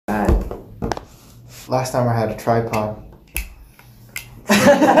Last time I had a tripod.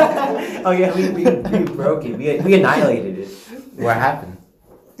 Oh yeah, we broke it. We annihilated it. What happened?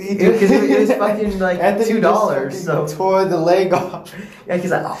 Because it was fucking like $2. So tore the leg off. yeah,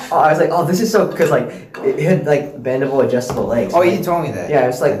 because I was like, oh, this is so, because like it had like bendable, adjustable legs. Oh, right? you told me that. Yeah, I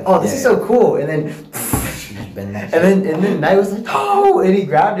was like, oh, this is so cool, and then. Bend that And then Knight was like, oh, and he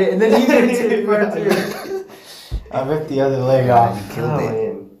grabbed it, and then he did it for it too. I ripped the other leg off. You killed it.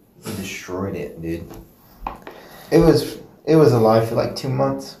 Man. You destroyed it, dude. It was alive for like 2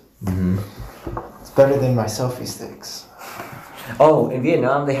 months. Mm-hmm. It's better than my selfie sticks. Oh, in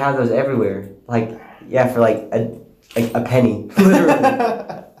Vietnam they have those everywhere. Like, yeah, for like a penny,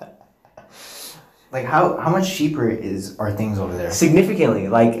 literally. Like how much cheaper are things over there? Significantly.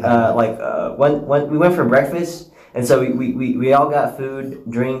 When we went for breakfast, and so we all got food,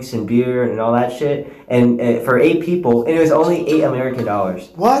 drinks, and beer and all that shit, and for 8 people, and it was only $8 American.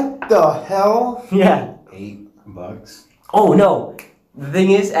 What the hell? Yeah. $8? Oh no. The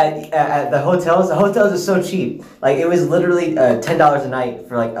thing is, at the hotels are so cheap. Like it was literally $10 a night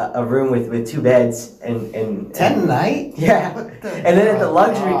for like a room with 2 beds and 10 a night? Yeah. And then at the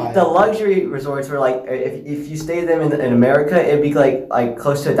luxury resorts were like if you stayed them in America, it'd be like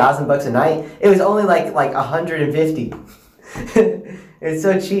close to $1,000 a night. It was only like 150. It's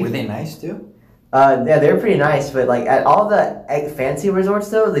so cheap. Were they nice too? Yeah, they were pretty nice, but like at all the fancy resorts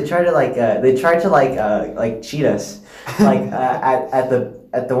though, they tried to cheat us. Like at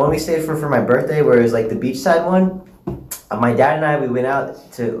the one we stayed for my birthday, where it was like the beachside one. My dad and we went out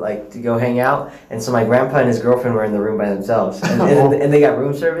to go hang out, and so my grandpa and his girlfriend were in the room by themselves, and they got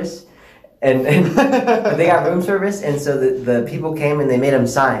room service, and they got room service, and so the people came and they made them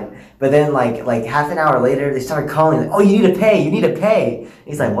sign. But then like half an hour later, they started calling like, oh, you need to pay. And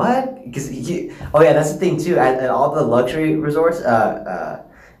he's like, what? Because oh yeah, that's the thing too. At all the luxury resorts,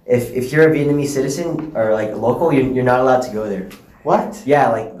 if you're a Vietnamese citizen or like local, you're not allowed to go there. What? Yeah,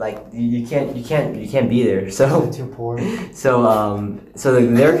 like you can't be there. So too poor. So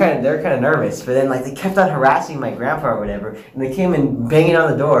they're kind of nervous, but then like they kept on harassing my grandpa or whatever, and they came and banging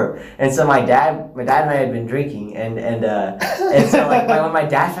on the door. And so my dad and I had been drinking, and so like when my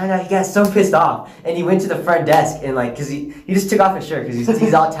dad found out, he got so pissed off, and he went to the front desk and like, cause he just took off his shirt because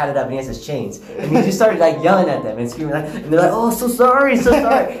he's all tatted up and he has his chains, and he just started like yelling at them and screaming like, and they're like, oh, so sorry,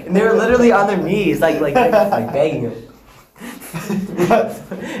 and they were literally on their knees like begging him.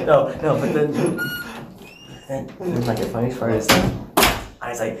 no, but then like the funniest part is I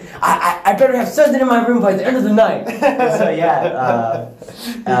was like, I better have something in my room by the end of the night. And so yeah,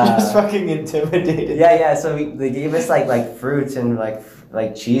 you're just fucking intimidated. Yeah. So they gave us like fruits and like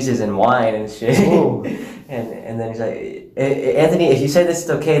cheeses and wine and shit. and then he's like, Anthony, if you say this is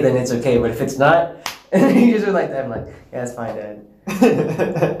okay, then it's okay. But if it's not, and he just was like that. I'm like, yeah, it's fine, Dad.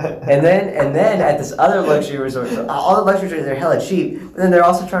 and then at this other luxury resort, so all the luxury resorts, they're hella cheap, but then they're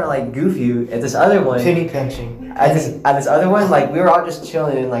also trying to like goof you at this other one. Penny pinching. At this other one, like we were all just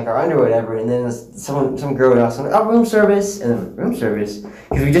chilling in like our underwear or whatever, and then some girl was like, oh, room service, and then room service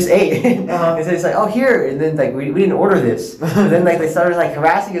because we just ate. And so it's like, oh, here, and then like we didn't order this, and then like they started like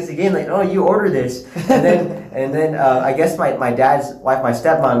harassing us again, like, oh, you order this, and then I guess my dad's wife, my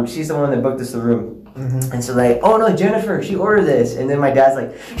stepmom, she's the one that booked us the room. Mm-hmm. And so like, oh no, Jennifer, she ordered this, and then my dad's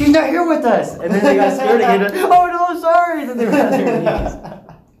like, he's not here with us, and then they got scared again. Oh no, I'm sorry. And then they were on their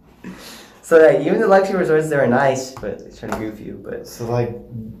knees. So like, even the luxury resorts, they were nice, but they try to goof you. But so like,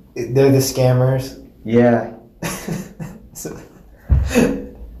 they're the scammers. Yeah.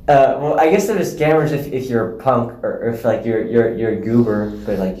 Well, I guess they're the scammers if you're a punk or if like you're a goober,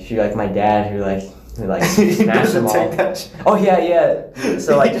 but like if you're like my dad who like smash them all. Oh yeah.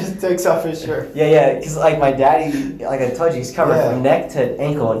 So like he just takes off his shirt. Yeah. Because like my daddy, like I told you, he's covered from neck to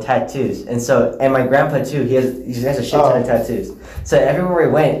ankle in tattoos, and my grandpa too. He has a shit ton of tattoos. So everywhere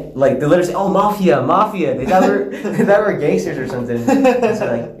we went, like they literally say, "Oh, mafia." They thought we were gangsters or something. And so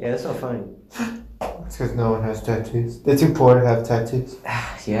like, yeah, that's so funny. It's because no one has tattoos. They're too poor to have tattoos.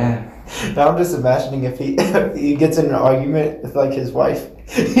 Yeah. Now I'm just imagining if he gets in an argument with like his wife,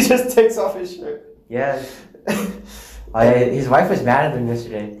 he just takes off his shirt. Yeah. His wife was mad at him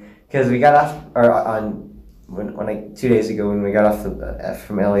yesterday because we got off like 2 days ago when we got off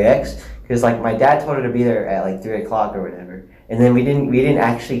from LAX, because like my dad told her to be there at like 3 o'clock or whatever, and then we didn't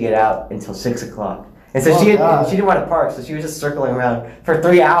actually get out until 6 o'clock. And so she didn't want to park, so she was just circling around for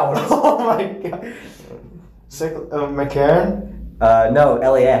 3 hours. Oh my god. McCarran? No,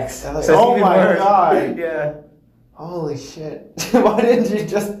 LAX. So it's even my worse. god. Yeah. Holy shit. Why didn't you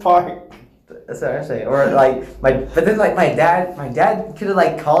just park? That's what I'm saying. Or like my dad could have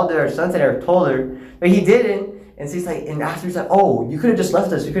like called her or something or told her, but he didn't. And so he's like, and after he's like, oh, you could have just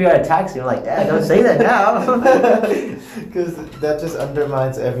left us. We could have got a taxi. I'm like, Dad, don't say that now. Because that just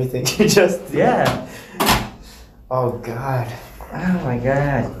undermines everything you just did. Yeah. Oh, God. Oh my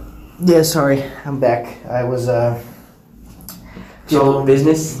God. Yeah, sorry, I'm back. I was So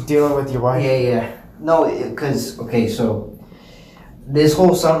business. Dealing with your wife. yeah. No, because okay, so this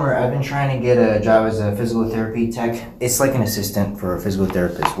whole summer I've been trying to get a job as a physical therapy tech. It's like an assistant for a physical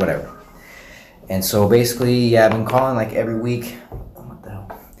therapist, whatever. And so basically, yeah, I've been calling like every week. What the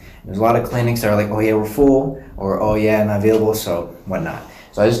hell? There's a lot of clinics that are like, oh yeah, we're full, or oh yeah, I'm not available, so whatnot.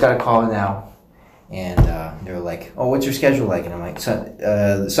 So I just got a call now, and they're like, oh, what's your schedule like? And I'm like,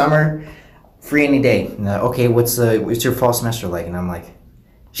 the summer, free any day. And okay, what's your fall semester like? And I'm like,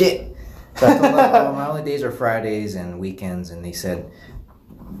 shit. So I told them, oh, my only days are Fridays and weekends, and they said,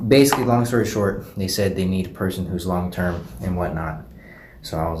 basically, long story short, they said they need a person who's long term and whatnot.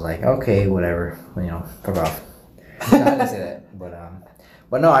 So I was like, okay, whatever, fuck off. No, I didn't say that,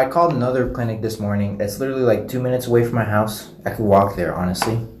 but no, I called another clinic this morning. It's literally like 2 minutes away from my house. I could walk there,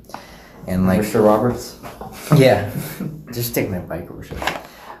 honestly, and like Mr. Roberts. yeah, just take my bike over shit.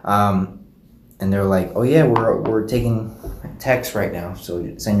 And they're like, oh yeah, we're taking texts right now,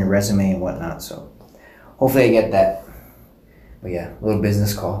 so send your resume and whatnot. So hopefully I get that. But yeah, little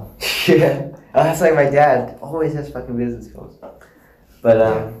business call. Yeah. Oh, that's like my dad. Always has fucking business calls. But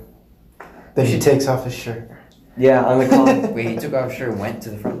Then she takes off his shirt. yeah, on the call. Wait, he took off his shirt and went to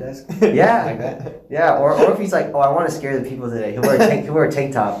the front desk? Yeah. Like that? Yeah, or if he's like, oh, I want to scare the people today. He'll wear a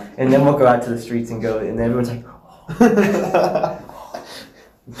tank top, and then we'll go out to the streets and go, and then everyone's like,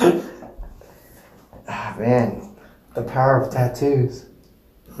 ah, man. The power of tattoos.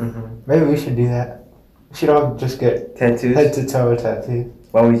 Mm-hmm. Maybe we should do that. We should all just get Tattoos? head to toe tattoo.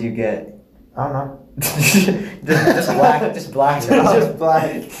 What would you get? I don't know. just black. Just black. Just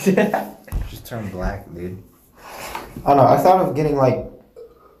black. Just turn black, dude. I don't know. I thought of getting like,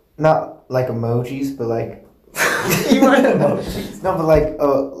 not like emojis, but like. You want emojis? No, but like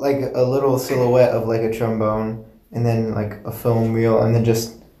a little silhouette of like a trombone, and then like a film reel, and then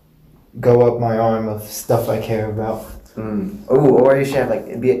just go up my arm of stuff I care about. Mm. Oh, or you should have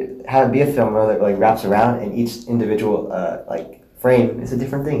like be a film reel that like wraps around, and each individual like frame is a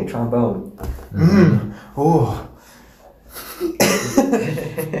different thing. A trombone. Mm. Ooh.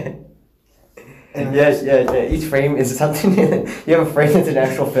 And yes, yeah. Each frame is something. You have a frame that's an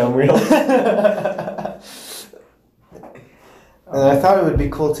actual film reel. And I thought it would be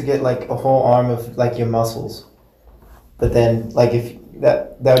cool to get like a whole arm of like your muscles, but then like if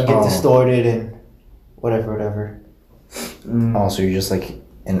that would get distorted and whatever. Mm. Oh, so you're just like,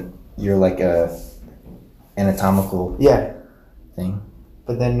 you're like a anatomical Yeah, thing.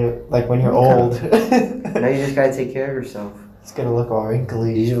 but then like when you're old, Now you just gotta take care of yourself. it's gonna look all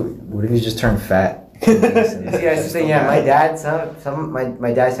wrinkly. What if you just turn fat? See, that's the thing. Yeah, my dad.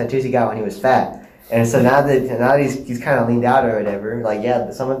 My dad's tattoos he got when he was fat, and so now that he's kind of leaned out or whatever. Like yeah,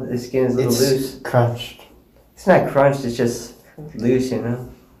 some of the skin is a little loose. Crunched. It's not crunched. It's just loose, you know.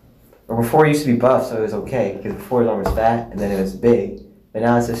 Or before it used to be buff, so it was okay because before his arm was fat and then it was big, but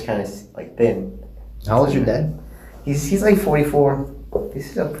now it's just kind of like thin. How old is your dad? He's like 44.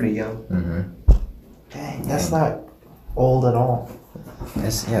 He's still pretty young. Mm-hmm. Dang, that's not old at all.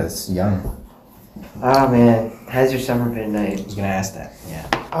 That's young. Oh man, how's your summer been, I night? was gonna ask that. Yeah.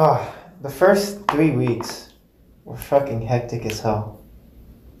 Oh, the first 3 weeks were fucking hectic as hell,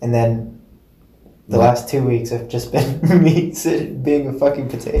 and then the last 2 weeks have just been me being a fucking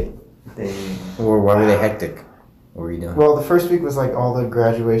potato. Or why were they hectic? What were you doing? Well, the first week was like all the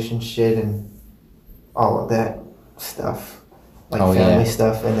graduation shit and all of that stuff, like family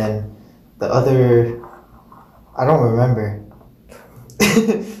stuff, and then the other, I don't remember.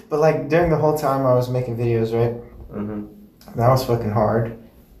 But like during the whole time I was making videos, right? Mm-hmm. That was fucking hard.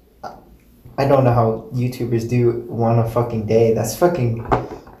 I don't know how YouTubers do one a fucking day. That's fucking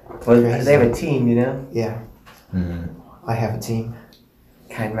Well, they have a team, you know. yeah. Mm-hmm. I have a team.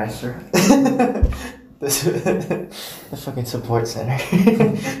 Kind master. The fucking support center.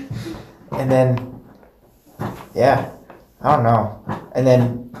 And then, yeah, I don't know. And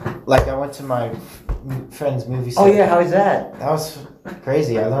then, like, I went to my friend's movie set. Oh yeah, how is that? That was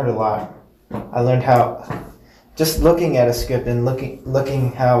crazy. I learned a lot. I learned how, just looking at a script and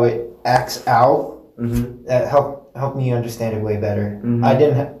looking how it acts out, Mm-hmm. that helped me understand it way better. Mhm. I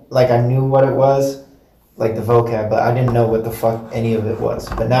didn't, like, I knew what it was, like the vocab, but I didn't know what the fuck any of it was.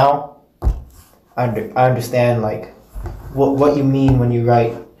 But now, I understand, like, what you mean when you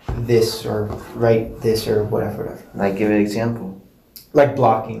write this or whatever. Like, give an example. Like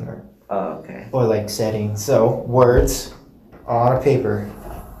blocking Oh, okay. or like setting. So, words are on a paper,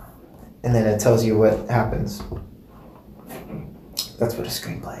 and then it tells you what happens. That's what a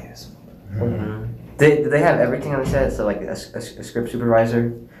screenplay is. Mm-hmm. Do they have everything on the set? So like a script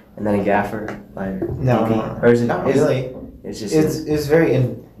supervisor and then a gaffer, like No, DP? Or is it not really. It's just It's very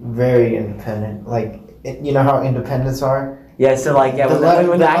independent. Like you know how independents are. yeah. So like The when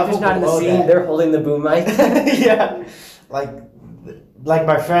level- the the actor's level not in the below scene, that. they're holding the boom mic. Yeah, like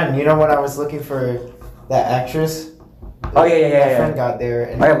my friend. You know when I was looking for that actress. Oh yeah. My friend got there,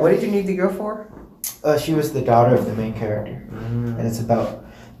 and Oh, yeah, what did you need the girl for? she was the daughter of the main character, and it's about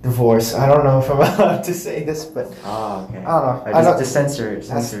divorce. I don't know if I'm allowed to say this, but Oh, okay. I don't know. Right, I don't, just censor it.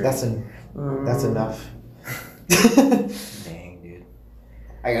 that's Censor that's it. that's enough. Dang, dude.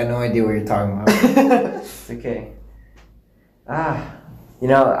 I got no idea what you're talking about. It's okay. You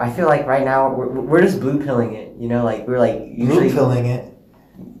know, I feel like right now we're just blue pilling it. You know, like we're like usually Blue pilling it.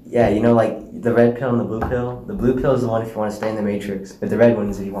 Yeah, you know, like the red pill and the blue pill. The blue pill is the one if you want to stay in the matrix, but the red one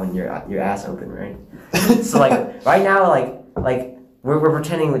is if you want your ass open, right? So like right now, like we're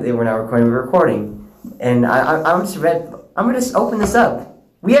pretending that we're not recording. We're recording, and I'm just red. I'm gonna just open this up.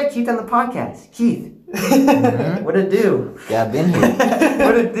 We have Keith on the podcast. Keith, what it do? Yeah, I've been here.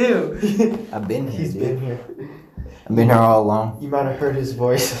 What it do? I've been here. He's dude. been here. I've been here all along. You might have heard his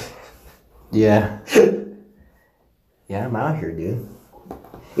voice. Yeah. Yeah, I'm out here, dude.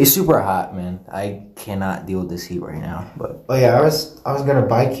 It's super hot, man. I cannot deal with this heat right now. But Oh yeah, I was gonna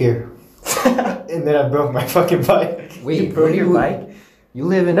bike here, and then I broke my fucking bike. wait, You broke your bike? You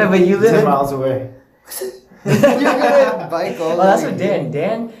live in? No, but you live 10 in. miles away. You're gonna bike all Well, that's the what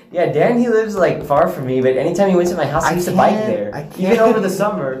way. Dan, he lives like far from me, but anytime he went to my house, he I used to bike can't- there. I can't- Even over the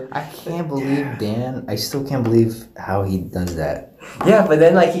summer. I can't believe Dan. I still can't believe how he does that. Yeah, but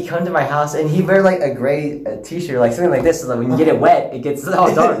then like he come to my house and he wear like a gray t-shirt, like something like this. So like when you get it wet, it gets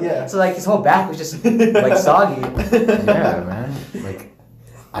all dark. Yeah. So like his whole back was just like soggy. Yeah, man. Like,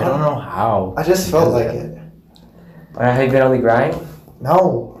 I don't know how. I just he felt does like that. it. Have you been on the grind?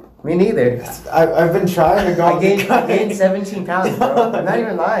 No, Me neither. I've been trying to go. I on the gained grind. 17 pounds, bro. I'm not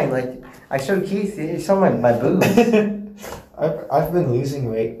even lying. Like I showed Keith, he saw my boobs. I've been losing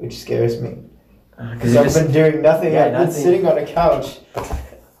weight, which scares me. Because Because I've been doing nothing. Yeah, I've been nothing. sitting on a couch,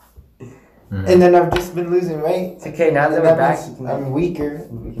 Mhm. and then I've just been losing weight. It's okay, now that And we're that back, means I'm weaker.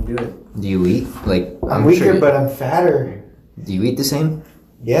 we can do it. Do you eat? Like, I'm weaker, sure you- but I'm fatter. Do you eat the same?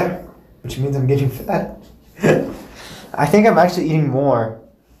 Yeah, which means I'm getting fat. I think I'm actually eating more,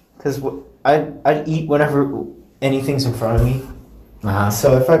 because I eat whenever anything's in front of me. Uh-huh.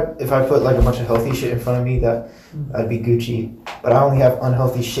 So if I put like a bunch of healthy shit in front of me, that'd be Gucci. But I only have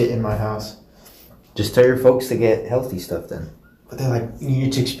unhealthy shit in my house. Just tell your folks to get healthy stuff then. But they're like,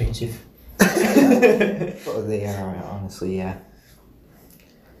 it's expensive. Well, they are, honestly, yeah.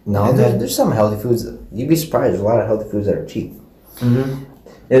 No, And then- there's some healthy foods. You'd be surprised. There's a lot of healthy foods that are cheap. Mm-hmm.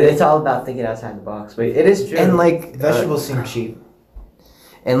 It's all about thinking outside the box, but it is true. And like Vegetables seem cheap.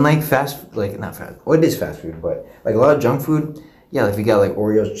 and like like not fast. Well, it is fast food, but like a lot of junk food. Yeah, if you got like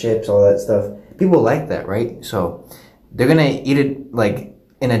Oreos, chips, all that stuff, people like that, right? So they're gonna eat it like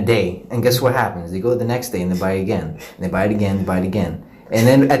in a day, and guess what happens? They go the next day and they buy it again, and they buy it again, they buy it again. And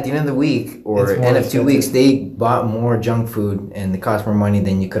then at the end of the week or It's more end of 2 expensive. weeks, they bought more junk food and it cost more money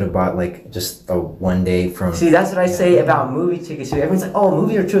than you could have bought like just a one day from. See, that's what I say about movie tickets. Everyone's like, "Oh,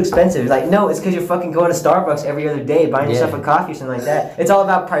 movies are too expensive." It's like, no, it's because you're fucking going to Starbucks every other day, buying yourself Yeah. a coffee or something like that. It's all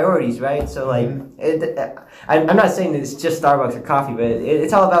about priorities, right? So, like, I'm not saying that it's just Starbucks or coffee, but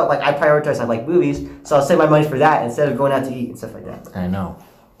it's all about like I prioritize. I like movies, so I'll save my money for that instead of going out to eat and stuff like that. I know.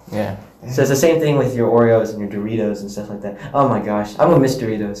 Yeah. So it's the same thing with your Oreos and your Doritos and stuff like that. Oh my gosh, I'm gonna miss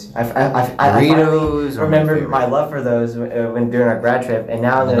Doritos. I Doritos finally are my remember favorite. my love for those when during our grad trip, and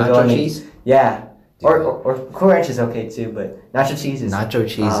now I'm The gonna go nacho on the- cheese. Yeah. Dude. Or Cool Ranch is okay too, but nacho cheese is. Nacho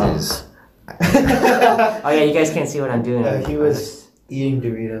cheese Oh. is. Oh yeah, you guys can't see what I'm doing. He was eating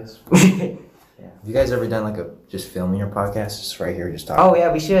Doritos. Have you guys ever done like a just filming your podcast just right here, just talking? Oh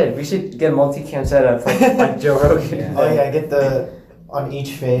yeah, we should. We should get a multi-cam setup like Joe Rogan. Yeah. Oh yeah, get the on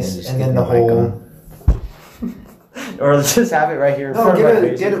each face just and get then the your mic whole. on. Or let's just have it right here in No, front of our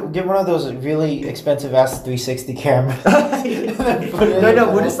face. get one of those really expensive ass 360 cameras. And then put it No, in no,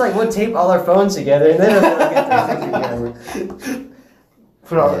 the we'll just like we'll tape all our phones together and then we'll get 360 camera.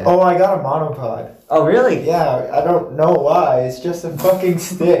 Put on, Yeah. Oh, I got a monopod. Oh really? Yeah, I don't know why. It's just a fucking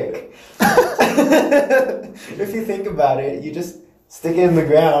stick. If you think about it, you just stick it in the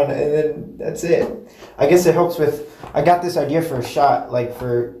ground and then that's it. I guess it helps with. I got this idea for a shot, like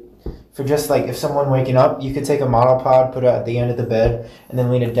for just like if someone waking up, you could take a monopod, put it at the end of the bed, and then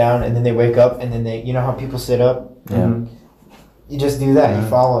lean it down, and then they wake up, and then they, you know how people sit up. Yeah. You just do that. Yeah. You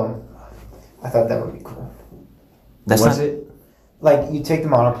follow them. I thought that would be cool. That's Was not it? Like you take the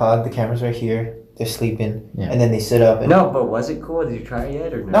monopod, the camera's right here. they're sleeping, Yeah. and then they sit up. And No, but was it cool? Did you try it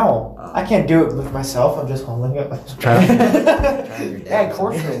yet or no? No, Oh. I can't do it with myself. I'm just holding it. Try your Yeah, dad.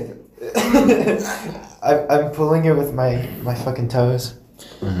 core I'm pulling it with my fucking toes.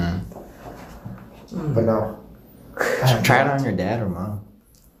 Mm-hmm. But no. Try it on your dad or mom.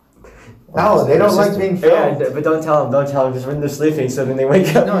 No, they don't like being Yeah, filmed. but don't tell them just when they're sleeping so then they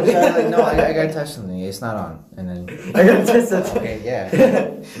wake up. No, try like, no, I gotta touch something. It's not on. And then. I gotta test it. Okay, yeah.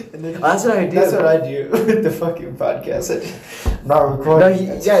 That's what I do. That's what I do with the fucking podcast. I'm not No, recording.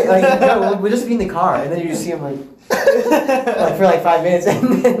 no, we'll just be in the car and then you just see him like for like 5 minutes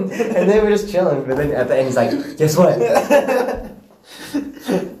and then we're just chilling. But then at the end he's like, guess what?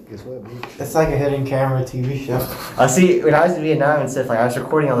 Guess what, bitch? It's like a hidden camera TV show. See, when I was in Vietnam and stuff, like I was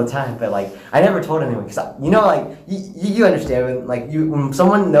recording all the time, but like I never told anyone because like you understand when when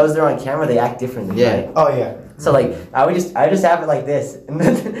someone knows they're on camera, they act differently. Yeah. Right? Oh yeah. So like I just have it like this, and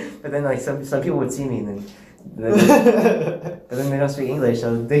then but then like some people would see me and then but then they don't speak English,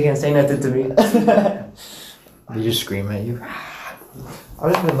 so they can't say nothing to me. They just scream at you.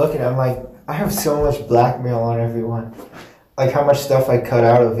 I've just been looking. I'm like, I have so much blackmail on everyone. Like how much stuff I cut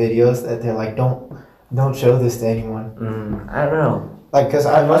out of videos that they're like, don't show this to anyone. I don't know. Like, cause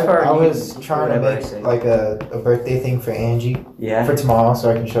For the most part, I you was can- trying to whatever I make say. like a birthday thing for Angie Yeah. for tomorrow,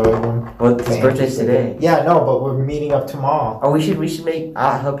 so I can show everyone. Well, for his birthday's Angie's today. Yeah, no, but we're meeting up tomorrow. Oh, we should make.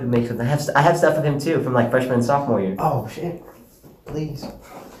 I'll help you make something. I have stuff with him too from like freshman and sophomore year. Oh shit, please.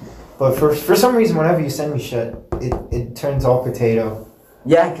 But for some reason, whenever you send me shit, it turns all potato.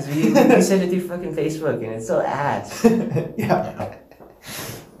 Yeah, because we send it through fucking Facebook and it's so ass. Yeah.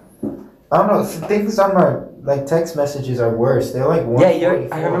 I don't know. Some things on my like text messages are worse. They're like Yeah,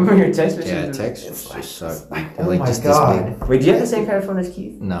 144. I remember your text messages. Yeah, was- text It's just like- suck. like, They're oh like my just god. this big. Wait, do you have the same kind of phone as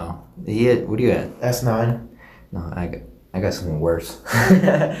Keith? No. What do you at? S9. No, I got something worse.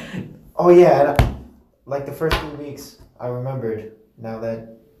 Oh yeah, and like the first 3 weeks, I remembered. Now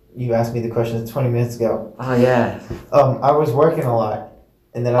that you asked me the question 20 minutes ago, Oh yeah. I was working a lot,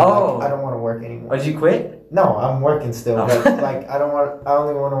 and then I'm Oh. like, I don't want to work Oh, anymore. did you quit? No, I'm working still, Oh. but like I don't want. I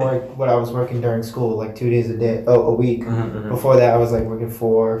only want to work what I was working during school, like 2 days a week. Mm-hmm. Before that, I was like working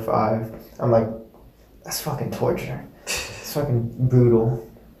 4 or 5. I'm like, that's fucking torture. It's fucking brutal.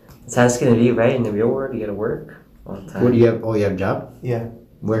 That's how it's gonna be, right? In the real world, you gotta work all the time. What do you have? Oh, you have a job? Yeah,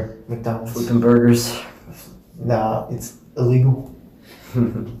 Where? McDonald's. Flipping burgers. Nah, it's illegal.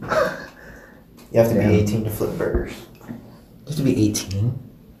 You have to Damn. be 18 to flip burgers. You have to be 18.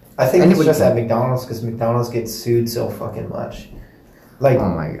 I think Anybody it's just can. at McDonald's because McDonald's gets sued so fucking much. Like Oh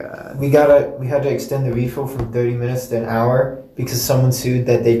my god. we had to extend the refill from 30 minutes to an hour because someone sued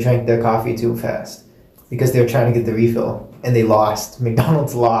that they drank their coffee too fast because they were trying to get the refill and they lost.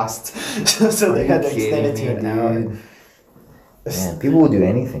 McDonald's lost, so they had to extend it to an hour. Man, people will do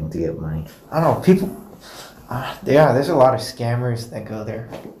anything to get money. I don't know people. Yeah, there's a lot of scammers that go there.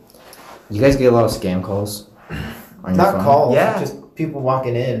 You guys get a lot of scam calls on your Not phone? calls, Yeah. just people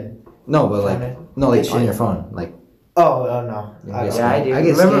walking in. No, but like trying to no, like get on shit. your phone, like Oh no. Yeah, Yeah, I do. I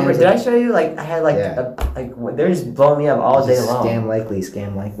get Remember, scammed. did I show you? Like, I had like, Yeah. they're just blowing me up all day long.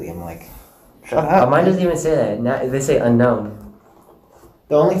 Scam likely. I'm like, Shut up. Mine doesn't even say that. Now, they say unknown.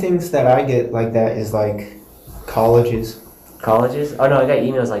 The only things that I get like that is like colleges. Colleges? Oh no, I got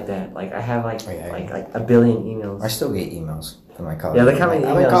emails like that. Like I have like Oh, yeah, like a billion emails. I still get emails from my college. Yeah, look how many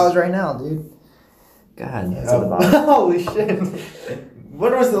I'm in emails. college right now, dude. God. It's at the bottom. Holy shit.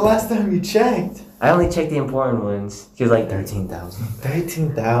 When was the last time you checked? I only check the important ones because like 13,000.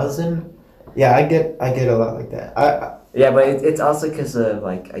 13,000? Yeah, I get a lot like that. yeah, but it's also because of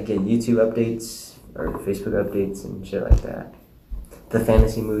like I get YouTube updates or Facebook updates and shit like that. The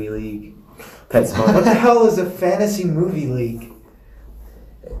Fantasy Movie League, What the PetSmart. hell is a fantasy movie league?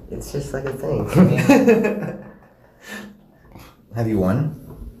 It's just like a thing. Have you won?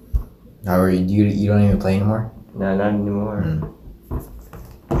 Or you don't even play anymore? No, not anymore.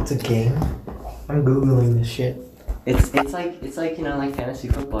 Mm. It's a game. I'm googling this shit. It's like you know like fantasy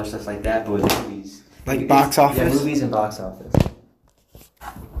football stuff like that, but with movies. Like box office? Yeah, movies and box office.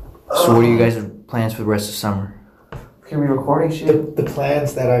 So what are you guys' plans for the rest of summer? Can we recording shit? The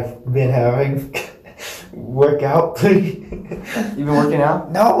plans that I've been having work out, please. You've been working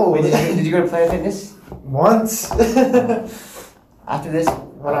out? No. Wait, did you go to Planet Fitness Once. after this?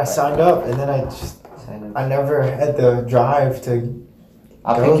 When I signed up, and then I never had the drive to.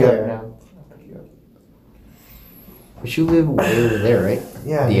 I'll go pick you there. up now. I'll pick you up. But you live way over there, right?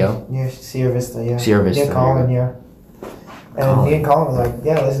 Yeah. Dio? Near Sierra Vista, yeah. Sierra Vista, Near Colin, yeah. And Colin. me and Colin was like,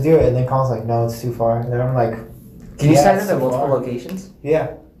 yeah, let's do it. And then Colin's like, no, it's too far. And then I'm like, Can you yeah, sign it's up at too multiple far. locations?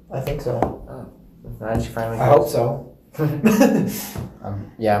 Yeah, I think so. How did you finally? I hope so.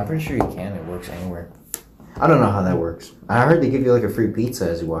 Yeah, I'm pretty sure you can. It works anywhere. I don't know how that works. I heard they give you like a free pizza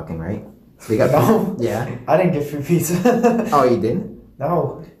as you walk in, right? They got No. Yeah. I didn't get free pizza. Oh, you didn't?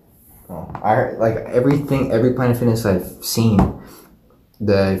 No. Oh, I heard like every Planet Fitness I've seen,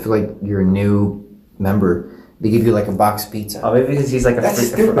 if like you're a new member, they give you like a box of pizza. Oh, maybe because he's like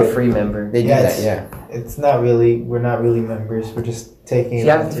a free member. They do that, yeah. It's not really. We're not really members. We're just taking. See,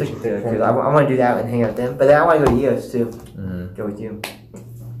 I have to switch it because I want to do that and hang out with them. But then I want to go to EOS too. Mm-hmm. Go with you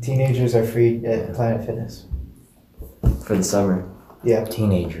Teenagers are free at Planet Fitness. for the summer. Yeah.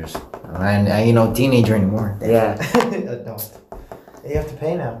 Teenagers. I ain't no teenager anymore. Yeah. Adult. You have to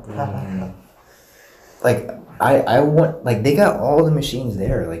pay now. Like I want like they got all the machines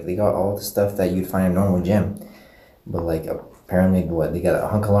there. Like they got all the stuff that you'd find in a normal gym. But like apparently what they got a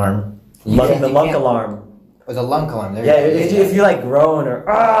hunk alarm. The lunk alarm. It was a lunk alarm. There Yeah, if you like groan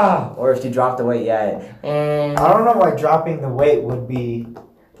or if you drop the weight, yeah. I don't know why dropping the weight would be.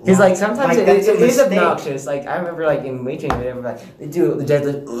 Because like sometimes it that's a is mistake. obnoxious. Like I remember like in weight training, whatever, like they do the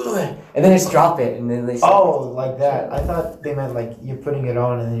deadlift, and then they just drop it, and then they. Oh, like that. I thought they meant like you're putting it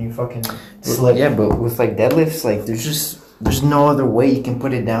on and then you fucking slip. Yeah, but with like deadlifts, like there's no other way you can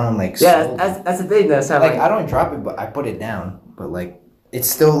put it down. Like Yeah, slowly. that's the thing. That's how Like I don't drop it, but I put it down. But like it's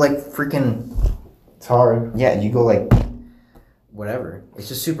still like freaking. It's hard. Yeah, you go like whatever. It's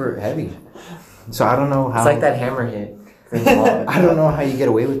just super heavy. So I don't know how. It's like that hammer hit. I don't know how you get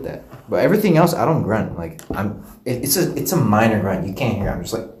away with that. But everything else, I don't grunt. Like it's a minor grunt. You can't hear. I'm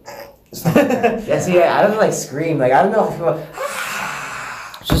just like. Yeah, see, I don't like scream. Like I don't know if people.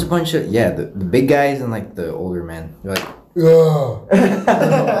 It's just a bunch of the big guys and like the older men. They're like. Ugh.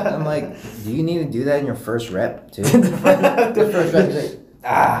 I'm like, do you need to do that in your first rep too? The first rep is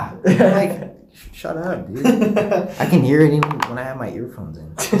like, I'm like, shut up, dude. I can hear it even when I have my earphones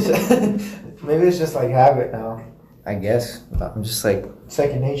in. Maybe it's just like habit now. I guess. I'm just like.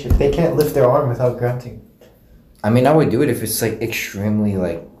 Second nature. They can't lift their arm without grunting. I mean, I would do it if it's like extremely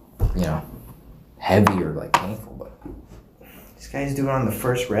like, heavy or like painful. But these guys do it on the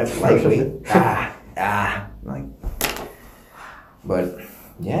first rep, lightweight. Like. But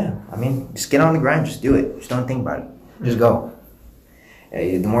yeah, I mean, just get on the grind. Just do it. Just don't think about it. Just go.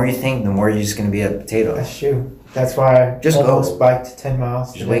 The more you think, the more you're just gonna be a potato. That's true. That's why I Just almost go. biked 10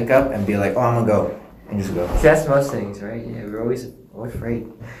 miles. Just wake up and be like, oh, I'm gonna go, and just go. See, that's most things, right? Yeah, we're always afraid.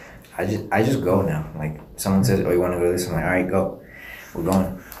 I just go now. Like someone says, oh, you want to go to this? I'm like, all right, go. We're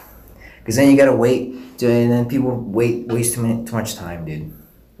going. Because then you gotta wait, and then people waste too much time, dude.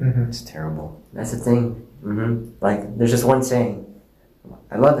 Mm-hmm. It's terrible. That's the thing. Mm-hmm. Like, there's just one saying.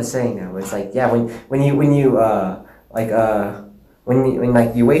 I love the saying now. It's like, yeah, when you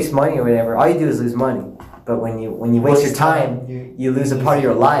waste money or whatever, all you do is lose money. But when you waste your time, you lose a part of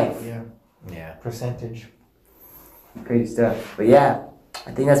your life. Yeah. Percentage. Crazy stuff. But yeah,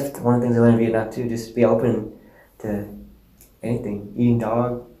 I think that's one of the things I learned in Vietnam too. Just be open to anything. Eating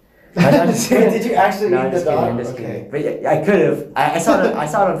dog. Did you actually eat the dog? I'm just kidding. But yeah, I could have. I saw it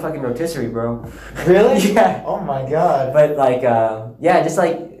on fucking rotisserie, bro. Really? Yeah. Oh my god. But like, yeah, just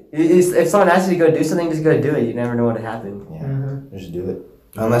like if someone asks you to go do something, just go do it. You never know what will happen. Yeah. Mm-hmm. Just do it.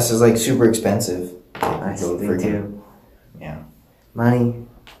 Unless it's like super expensive. I Go think freaking- too. Yeah. Money.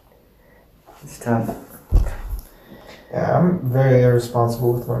 It's tough. Yeah, I'm very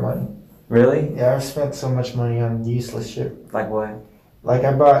irresponsible with my money. Really? Yeah, I've spent so much money on useless shit. Like what? Like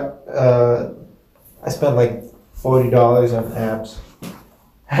I spent like $40 on apps.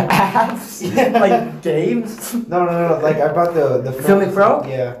 Apps? Yeah. Like games? No. Like I bought the Filmic Pro?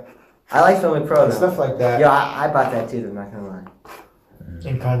 Yeah, I like Filmic Pro though. stuff like that. Yo, I bought that too. I'm not gonna lie.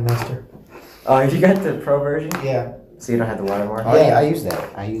 In KineMaster. Oh, you got the pro version, Yeah. so you don't have the watermark. Oh yeah, I used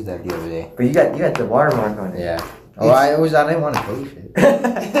that. I used that the other day. But you got the watermark on it. Yeah. Oh, I didn't want to pay shit.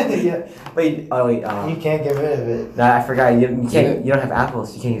 Yeah. Wait. You can't get rid of it. Nah, I forgot. You can't. You don't have Apple,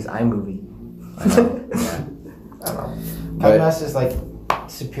 so you can't use iMovie. I know. Yeah. I don't know. But- KineMaster is like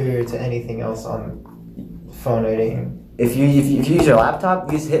superior to anything else on phone editing. If you use your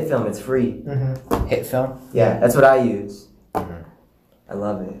laptop, use HitFilm. It's free. Mm-hmm. Hit film. Yeah, that's what I use. Mhm. I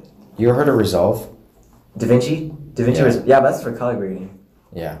love it. You ever heard of Resolve? DaVinci. Yeah. was but that's for color grading.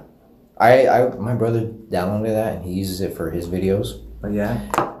 Yeah. My brother downloaded that and he uses it for his videos. Oh yeah.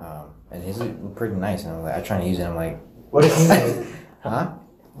 And his is pretty nice. And I'm like, I try to use it. I'm like, What does he make? huh?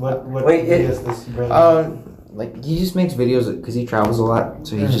 What Wait, videos this brother? Like he just makes videos because he travels a lot,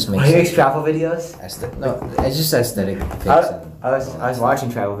 so he just Oh, makes. he makes travel videos. No, it's just aesthetic pics. I was watching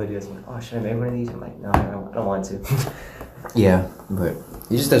travel videos. I'm like, oh, should I make one of these? I'm like, no, I don't want to. Yeah, but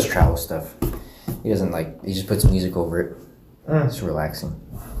he just does travel stuff. He doesn't like. He just puts music over it. Mm. It's relaxing.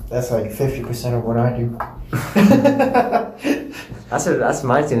 That's like 50% of what I do. That's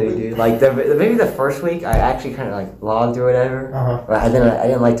my thing to do. Like maybe the first week I actually kind of like logged or whatever. But I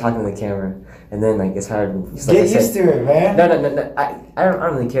didn't like talking to the camera, and then like it's hard. Like Get used to it, man. No. I don't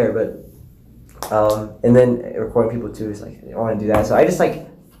really care, but and then recording people too is like I want to do that. So I just like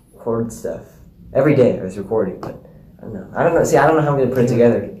record stuff every day. I was recording, but I don't know. See, I don't know how I'm gonna put it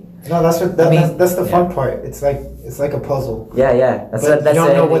together. No, that's the fun part. It's like a puzzle. Yeah. That's you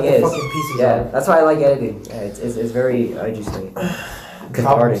don't know what the is. fucking pieces are. Yeah, that's why I like editing. Yeah, it's very I just say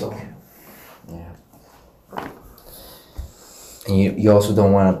cathartic. Yeah. And you also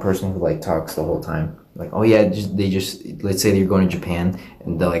don't want a person who like talks the whole time. Like, oh yeah, let's say you're going to Japan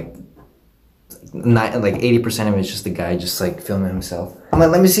and they're like 80% of it is just the guy just like filming himself. I'm like,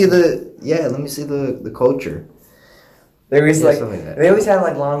 let me see the culture. They always They always have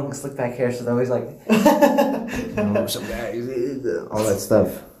like long slick back hair, so they're always like some guys, all that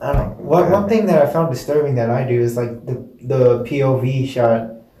stuff. I don't know. One thing that I found disturbing that I do is like the POV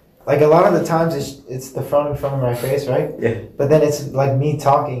shot. Like a lot of the times it's the front in front of my face, right? Yeah. But then it's like me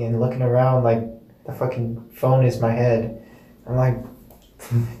talking and looking around like the fucking phone is my head. I'm like,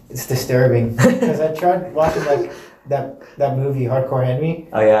 it's disturbing because I tried watching like that movie Hardcore Henry.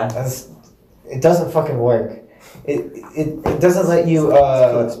 Oh yeah. It doesn't fucking work. It doesn't let you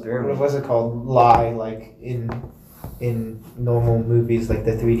what was it called, lie like in normal movies, like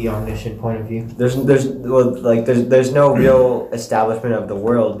the 3D omniscient point of view. There's no real establishment of the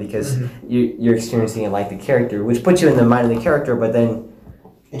world because you're experiencing it like the character, which puts you in the mind of the character, but then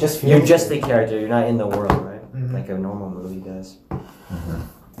it just feels you're just the character. You're not in the world, right? Like a normal movie does.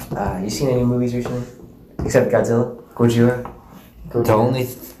 You seen any movies recently except Godzilla, Gojira?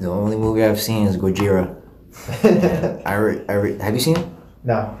 The only movie I've seen is Gojira. Have you seen it?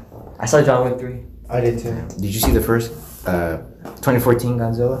 No. I saw John Wick 3. I did too. Did you see the first 2014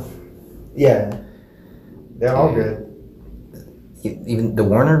 Godzilla? Yeah. They're all good. Even the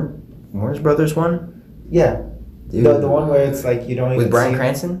Warner's Brothers one? Yeah. Dude. The one where it's like you don't even with Bryan see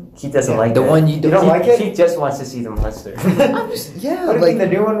Cranston? He doesn't like the that. one you don't like it? He just wants to see the monster. Yeah, But like the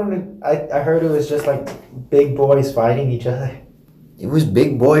new one, I heard it was just like big boys fighting each other. it was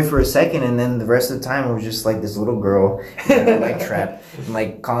big boy for a second, and then the rest of the time it was just like this little girl, like trapped, and,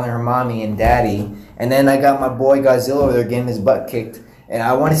 like calling her mommy and daddy. And then I got my boy Godzilla over there getting his butt kicked, and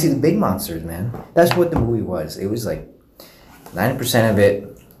I want to see the big monsters, man. That's what the movie was. It was like 90% of it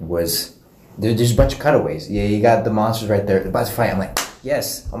was there's a bunch of cutaways. Yeah, you got the monsters right there about to fight. I'm like,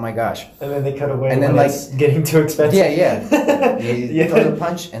 yes, oh my gosh. And then they cut away. And then when like it's getting too expensive. Yeah. You throw the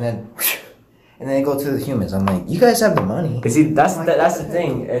punch, and then they go to the humans. I'm like, you guys have the money. But see, that's the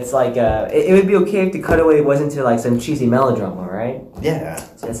thing. It's like it would be okay if the cutaway wasn't to like some cheesy melodrama, right? Yeah.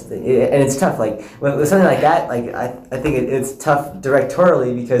 So that's the thing. And it's tough. Like with something like that, like I think it's tough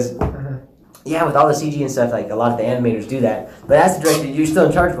directorially because yeah, with all the CG and stuff, like a lot of the animators do that. But as the director, you're still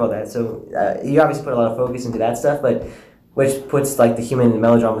in charge of all that. So you obviously put a lot of focus into that stuff, but which puts like the human and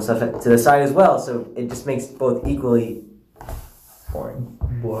melodrama stuff to the side as well. So it just makes both equally boring.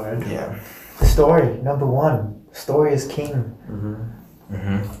 Bored. Yeah. Story, number one. Story is king.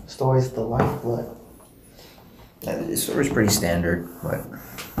 Story is the lifeblood. Yeah, the story's pretty standard, but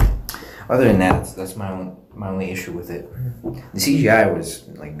other than that, that's my only issue with it. The CGI was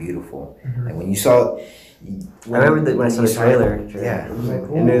like beautiful. Like when you saw, I remember when I saw the trailer. Yeah, It was like,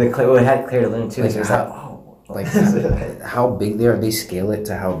 And it had Claire to Lune too. like So it was like, how big they are. They scale it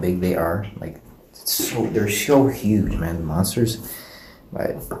to how big they are. Like they're so huge, man. The monsters.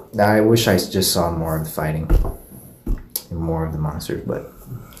 But I wish I just saw more of the fighting and more of the monsters. But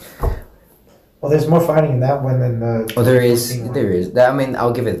well, there's more fighting in that one than the. oh, there is. I mean,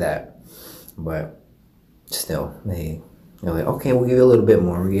 I'll give it that. But still, they're like, okay, we'll give you a little bit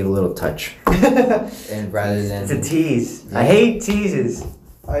more. We'll give you a little touch. And rather than it's a tease. I hate teases.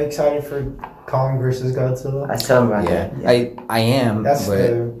 Are you excited for Kong versus Godzilla? I tell them about that. I am. That's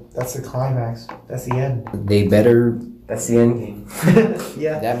but the climax. That's the end. they better. That's the end game.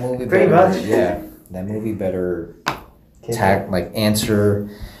 Yeah. That movie. Pretty better, much. Yeah. That movie better answer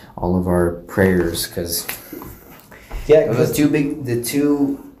all of our prayers because Yeah, the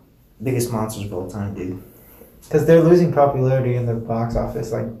two biggest monsters of all time, dude. because they're losing popularity in the box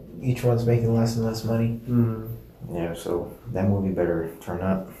office. Like each one's making less and less money. Yeah, so that movie better turn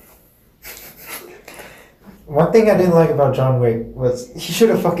up. One thing I didn't like about John Wick was he should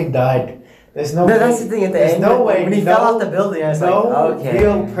have fucking died. There's no. No, way, that's the thing at the there's end. no way When he fell off the building, I was like, okay.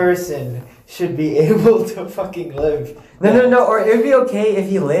 real person should be able to fucking live. No. Or it would be okay if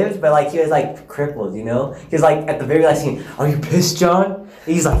he lived, but like he was like crippled, you know? Because like at the very last scene, are you pissed, John?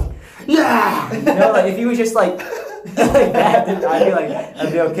 And he's like, yeah. You know, like if he was just like like that, then I'd be like,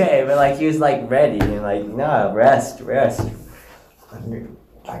 I'd be okay. But like he was like ready and like, no, rest. Like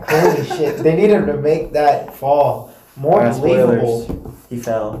holy shit, they needed to make that fall more believable. Spoilers. He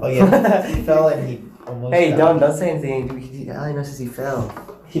fell. Oh yeah, he fell and he almost. Hey, died. don't say anything. All I know is he fell.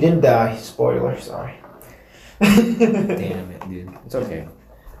 He didn't die. Spoiler, sorry. Damn it, dude. It's okay.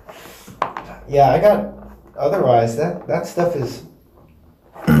 Yeah, I got. Otherwise, that stuff is.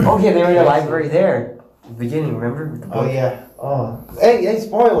 Oh yeah, they were in the library there. The beginning, remember? With the book. Oh yeah. Oh. Hey,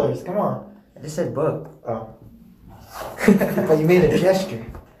 spoilers! Come on. I just said book. Oh. But you made a gesture.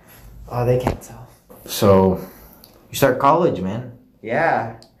 Oh, they can't tell. So, you start college, man.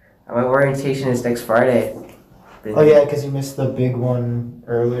 Yeah. My orientation is next Friday. Oh yeah, because you missed the big one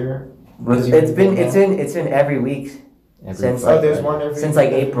earlier. It's been every week. Since there's one every. Since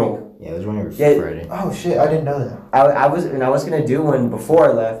like April. Yeah, there's one every Yeah. Friday. Oh shit! I didn't know that. I was gonna do one before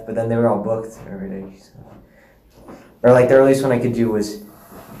I left, but then they were all booked already. So. Or like the earliest one I could do was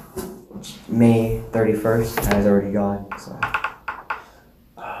May 31st, and I was already gone. So.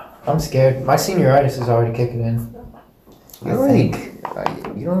 I'm scared. My senioritis is already kicking in.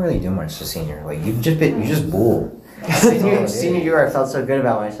 You don't really do much to senior. Like you just bull. Senior year, I felt so good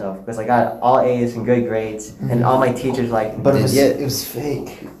about myself because I got all A's and good grades, and all my teachers like. But it was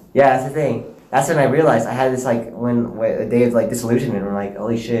fake. Yeah, that's the thing. That's when I realized I had this like a day of like disillusionment. Where like,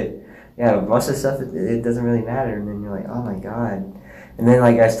 holy shit, yeah, most of the stuff it doesn't really matter, and then you're like, oh my god. And then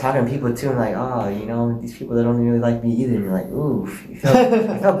like I was talking to people too, and like, oh, you know, these people that don't really like me either. And you're like, oof, you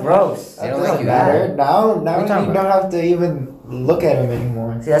felt gross. They don't like you either. Now you talking don't have to even look at them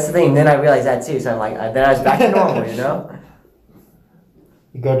anymore. See, that's the thing. Then I realized that too. So I'm like, then I was back to normal, you know?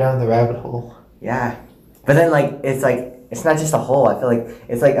 You go down the rabbit hole. Yeah, but then like it's not just a hole. I feel like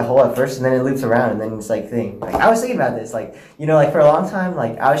it's like a hole at first, and then it loops around, and then it's like thing. Like I was thinking about this, like you know, like for a long time,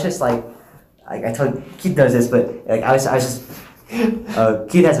 like I was just like I told Keith knows this, but like I was just.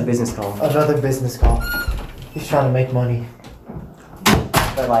 Keith has a business call. Another business call. He's trying to make money.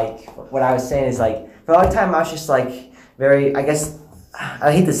 But like, what I was saying is like, for a long time I was just like very, I guess,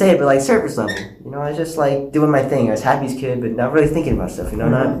 I hate to say it, but like surface level. You know, I was just like doing my thing. I was happy as a kid, but not really thinking about stuff. You know,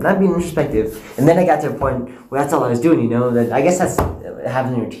 not being introspective. And then I got to a point where that's all I was doing. You know, that I guess that's what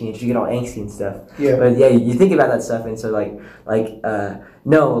happens in your teenage. You get all angsty and stuff. Yeah. But yeah, you think about that stuff, and so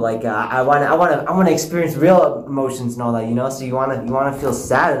no, like I want to experience real emotions and all that, you know. So you want to feel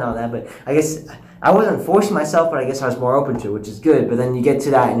sad and all that, but I guess I wasn't forcing myself, but I guess I was more open to it, which is good. But then you get to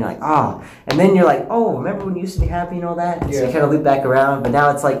that and you're like, and then you're like, oh, remember when you used to be happy and all that? Yeah. So you kind of loop back around, but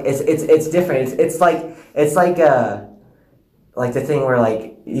now it's like it's different. It's like the thing where like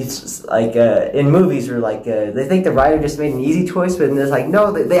it's like in movies where like they think the writer just made an easy choice, but then there's like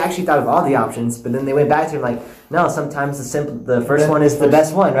no, they actually thought of all the options, but then they went back to it like no, sometimes the first one is the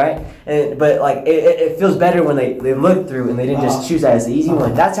best one, right? But like it feels better when they looked through and they didn't just choose that as the easy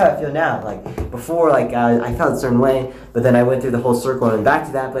one. That's how I feel now. Like before, like I felt a certain way, but then I went through the whole circle and back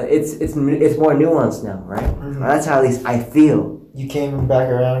to that. But it's more nuanced now, right? Mm-hmm. That's how at least I feel. You came back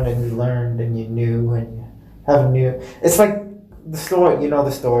around and you learned and you knew and you have a new. It's like. The story, you know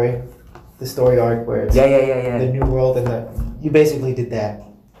the story arc where it's the new world and you basically did that.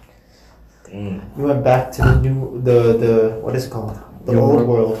 Dang. You went back to the what is it called? The old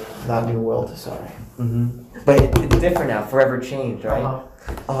world, not new world. Sorry. Mm-hmm. But it's different now. Forever changed, right?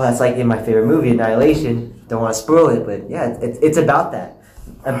 Oh, that's like in my favorite movie, Annihilation. Don't want to spoil it, but yeah, it's about that.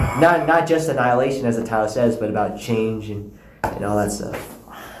 Not just annihilation as the title says, but about change and all that stuff.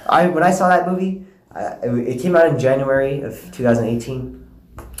 When I saw that movie. It came out in January of 2018,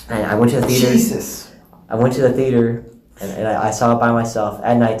 and I went to the theater. Jesus! I went to the theater, and I saw it by myself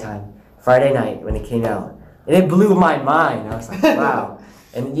at nighttime, Friday night when it came out, and it blew my mind. I was like, wow.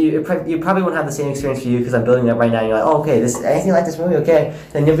 And you probably won't have the same experience for you because I'm building it up right now. And you're like, oh, okay, anything like this movie, okay?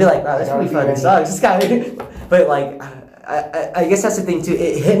 Then you'll be like, wow, this movie fucking sucks. It's kind of, but like. I guess that's the thing too.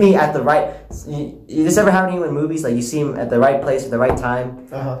 It hit me at the right. You this ever happen to you in movies? Like you see him at the right place at the right time,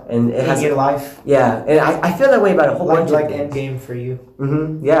 and it has your life. Yeah, and I feel that way about a whole bunch of things. Endgame for you.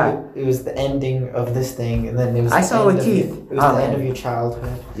 Mm-hmm. Yeah. It was the ending of this thing, and then it was. I saw it with Keith. It was the end of your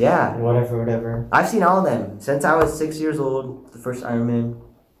childhood. Yeah. And whatever. I've seen all of them since I was 6 years old. The first Iron Man.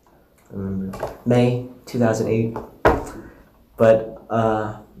 I remember May 2008. But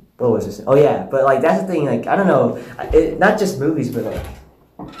what was this? Oh yeah, but like that's the thing. Like I don't know, not just movies, but like.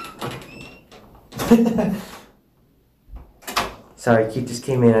 Sorry, Keith just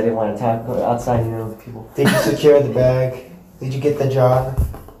came in. I didn't want to talk outside, with people. Did you secure the bag? Did you get the job?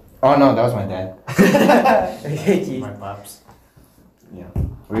 Oh no, that was my dad. Hey, Keith. My pops. Yeah.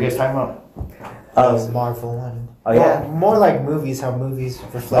 What are you guys talking about? Marvel one. Oh yeah. More like movies. How movies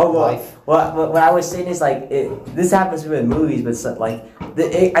reflect life. Well, what I was saying is like this happens with movies, but like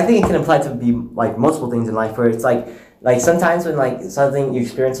I think it can apply to be like multiple things in life. Where it's like sometimes when like something you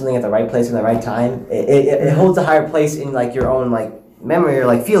experience something at the right place at the right time, it holds a higher place in like your own like memory or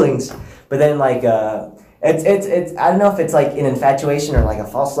like feelings. But then like it's I don't know if it's like an infatuation or like a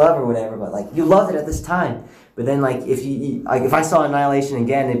false love or whatever, but like you loved it at this time. But then, like, if I saw Annihilation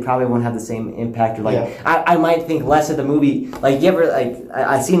again, it probably won't have the same impact. Or like, I might think less of the movie. Like, you ever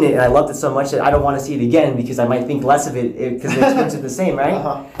I seen it and I loved it so much that I don't want to see it again because I might think less of it because the experience is the same,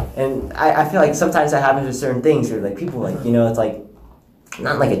 right? And I feel like sometimes that happens with certain things, or like people like it's like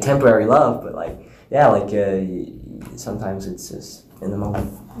not like a temporary love, but like sometimes it's just in the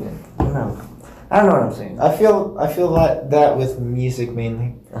moment. I don't know what I'm saying. I feel that with music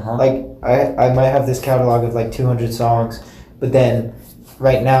mainly. Like I might have this catalog of like 200 songs, but then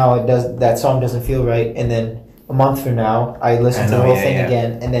right now that song doesn't feel right, and then a month from now I listen to the whole thing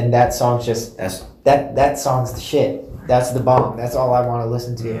again, and then that song's just that song's the shit. That's the bomb. That's all I want to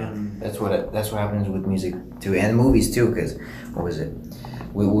listen to. Yeah, that's what happens with music too, and movies too. Because what was it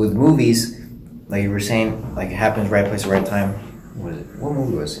with movies? Like you were saying, like it happens right place, right time. What was it? What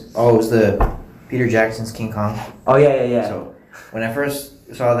movie was it? Oh, it was the Peter Jackson's King Kong. Oh yeah. So when I first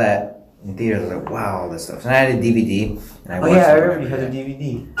saw that in theaters, I was like, wow, all this stuff. And I had a DVD, and I watched I remember you had a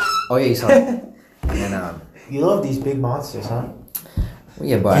DVD. Oh yeah, you saw it. And you love these big monsters, huh? Well,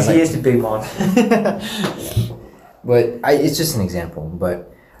 yeah, but he is the big monster. But it's just an example.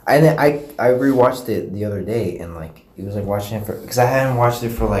 But I rewatched it the other day, and like it was like watching it because I hadn't watched it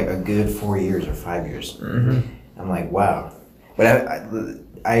for like a good 4 years or 5 years. I'm like, wow. But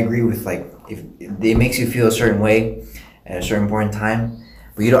I agree with like if it makes you feel a certain way at a certain point in time,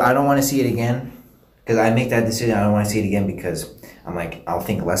 but I don't want to see it again because I make that decision. I don't want to see it again because I'm like I'll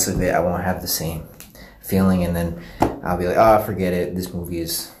think less of it. I won't have the same feeling, and then I'll be like, oh, forget it. This movie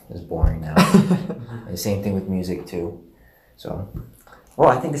is boring now. The same thing with music too. So, well,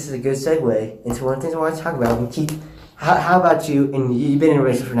 I think this is a good segue into one of the things I want to talk about. How about you? And you've been in a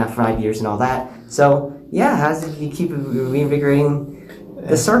relationship for now 5 years and all that. So yeah, how does you keep reinvigorating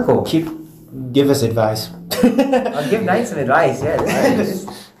the circle? Give us advice. I'll give Knight some advice. Yeah,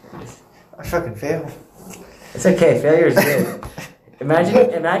 I fucking fail. It's okay. Failure is good.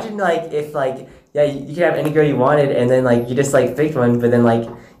 Imagine like if like you could have any girl you wanted, and then like you just like picked one, but then like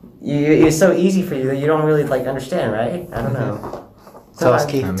it's so easy for you that you don't really like understand, right? I don't know. Tell us,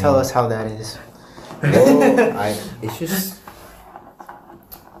 Keith. Tell us how that is. Well, it's just.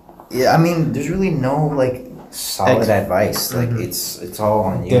 Yeah, I mean, there's really no like solid advice. Like it's all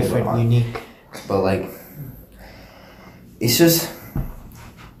on you. Different, unique. But like, it's just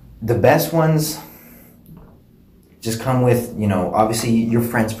the best ones. Just come with obviously you're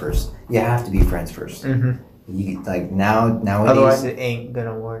friends first. You have to be friends first. You like nowadays. Otherwise, it ain't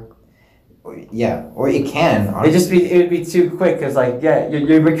gonna work. Yeah, or it can. It would be too quick because like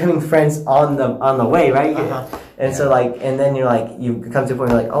you're becoming friends on the way, right? And so like and then you come to a point where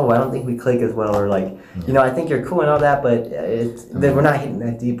you're like, oh, I don't think we click as well, or like I think you're cool and all that, but we're not hitting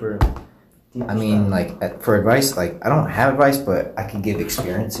that deeper I mean, like for advice, like I don't have advice, but I can give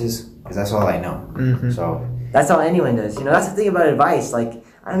experiences because that's all I know. So that's all anyone does. That's the thing about advice. Like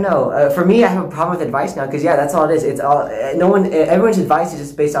I don't know. For me, I have a problem with advice now because that's all it is. It's all everyone's advice is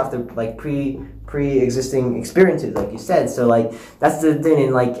just based off the like pre-existing experiences, like you said. So like that's the thing,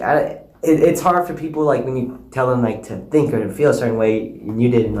 and like it's hard for people like when you tell them like to think or to feel a certain way, and you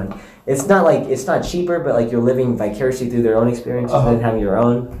did, and like it's not cheaper, but like you're living vicariously through their own experiences than having your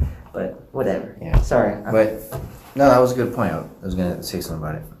own. But whatever. Yeah. Sorry. But no, that was a good point. I was gonna say something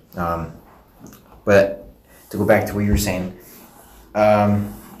about it. But to go back to what you were saying,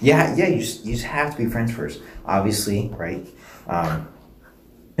 you just have to be friends first, obviously, right? No,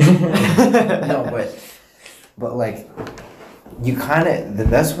 but like you kind of the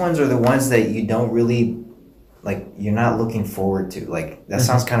best ones are the ones that you don't really like. You're not looking forward to. Like that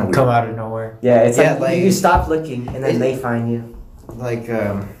sounds kind of weird. Come out of nowhere. Yeah, it's like you stop looking and then they find you. Like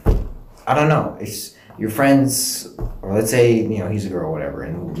I don't know. It's your friends, or let's say he's a girl, or whatever,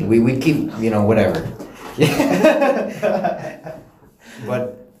 and we keep whatever.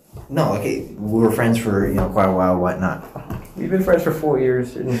 But no, okay, we were friends for quite a while, whatnot. We've been friends for 4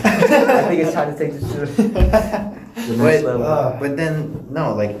 years, and I think it's time to take this to the next level. But then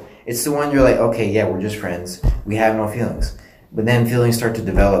no, like it's the one you're like, okay, yeah, we're just friends. We have no feelings. But then feelings start to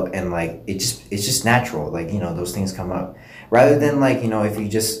develop, and like it's just natural. Like those things come up. Rather than like if you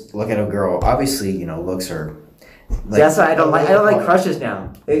just look at a girl, obviously looks are. Like, that's why I don't like crushes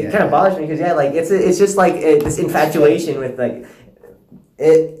now. It kind of bothers me because like it's just like this infatuation with like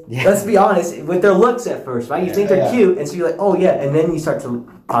Let's be honest, with their looks at first, right? You think they're cute, and so you're like, oh yeah, and then you start to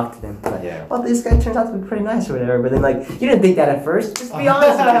talk to them. Like, well, this guy turns out to be pretty nice or whatever. But then, like, you didn't think that at first. Just be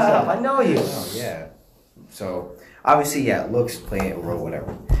honest with yourself. I know you. Oh yeah. So obviously, looks play a role,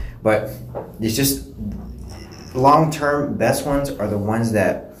 whatever. But it's just long-term best ones are the ones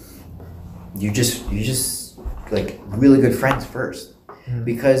that you just like really good friends first,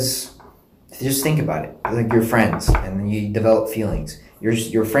 because just think about it. Like you're friends, and then you develop feelings.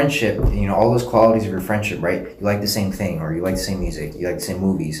 Your friendship, all those qualities of your friendship, right? You like the same thing, or you like the same music, you like the same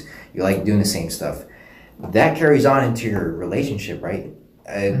movies, you like doing the same stuff. That carries on into your relationship, right?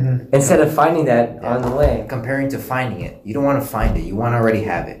 Instead of finding that on the way. Comparing to finding it. You don't want to find it. You want to already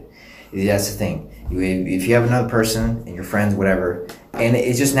have it. That's the thing. If you have another person and your friends, whatever, and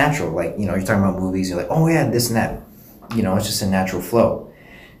it's just natural. Like, you're talking about movies, you're like, oh yeah, this and that. It's just a natural flow.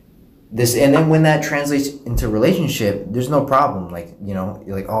 And then when that translates into relationship, there's no problem. Like, you're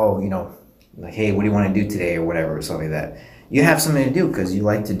like, oh, like, hey, what do you want to do today or whatever, or something like that. You have something to do because you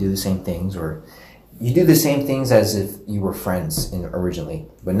like to do the same things, or you do the same things as if you were friends originally.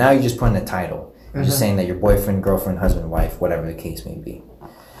 But now you just put in a title. You're just saying that you're boyfriend, girlfriend, husband, wife, whatever the case may be.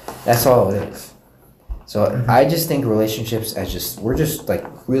 That's all it is. So I just think relationships we're just like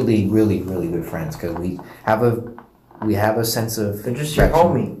really, really, really good friends because we have a sense of. They're just your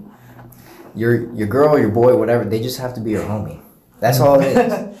homie. Your girl, your boy, whatever, they just have to be your homie. That's all it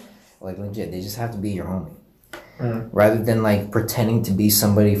is. Like legit, they just have to be your homie. Rather than like pretending to be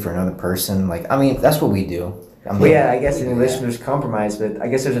somebody for another person. Like, I mean, that's what we do. I guess in English there's compromise, but I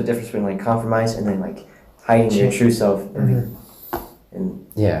guess there's a difference between like compromise and then like hiding your true self and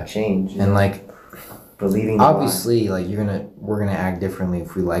change. And like believing obviously like we're gonna act differently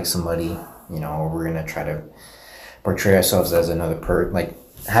if we like somebody, or we're gonna try to portray ourselves as another like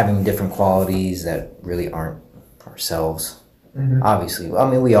having different qualities that really aren't ourselves. Obviously, I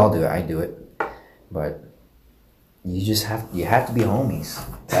mean, we all do it. I do it, but you have to be homies.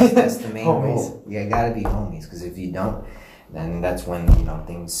 That's the main goal. You gotta be homies, because if you don't, then that's when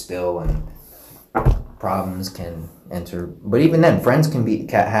things spill and problems can enter. But even then, friends can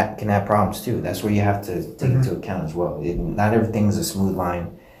have problems too. That's where you have to take into account as well. Not everything is a smooth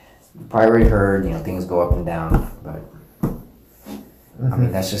line. You probably already heard, things go up and down, but. I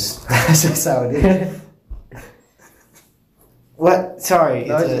mean, that's just how it is. What? Sorry,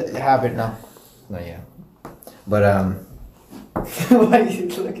 it's a habit now. No, yeah. But Why are you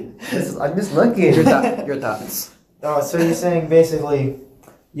looking? I'm just looking. Your thoughts. Oh, so you're saying basically,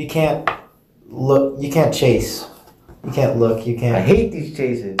 you can't look, you can't chase, you can't look, you can't. I hate these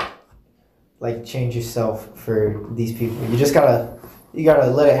chases. Like change yourself for these people. You just gotta. You gotta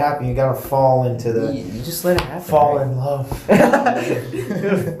let it happen. You gotta fall into the. You just let it happen. Fall in love.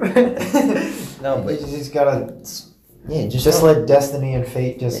 No, but you just gotta. Yeah, just let destiny and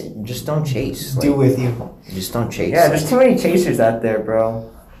fate just don't chase. Do with you. Just don't chase. Yeah, there's too many chasers out there, bro.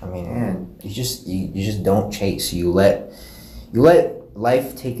 I mean, man, you just don't chase. You let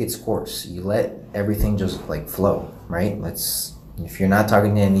life take its course. You let everything just like flow, right? If you're not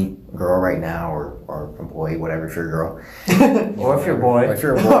talking to any girl right now, or a boy, whatever, if you're a girl, or if you're a boy, or if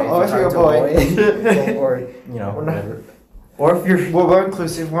you're a boy, or if you're a boy, or whatever, or if you're we're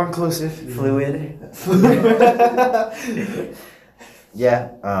inclusive, fluid. Yeah.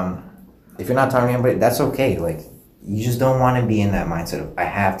 If you're not talking to anybody, that's okay. Like, you just don't want to be in that mindset of I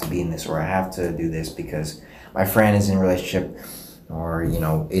have to be in this, or I have to do this because my friend is in a relationship. Or,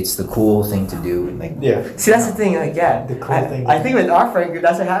 it's the cool thing to do. Like, See, that's the thing. Like, the cool thing. I think with our friend group,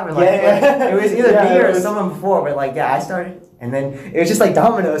 that's what happened. Like, it was either me or someone before. But like, I started, and then it was just like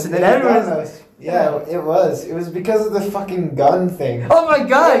dominoes, and then everyone was. Yeah, it was. It was because of the fucking gun thing. Oh my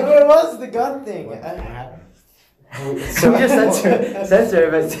god! It was the gun thing. So we just censor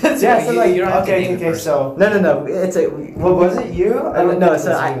it, but yeah. So like, you don't have to name okay. So no. It's a. What was it? You? No.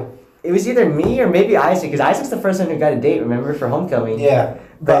 So it was either me or maybe Isaac, because Isaac's the first one who got a date, remember, for homecoming. Yeah,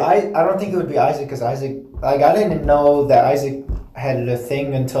 but I don't think it would be Isaac, because Isaac, like, I didn't know that Isaac had a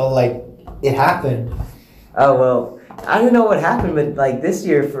thing until, like, it happened. Oh, well, I don't know what happened, but, like, this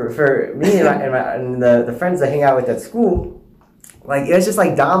year, for me and the friends that hang out with at school, like, it was just,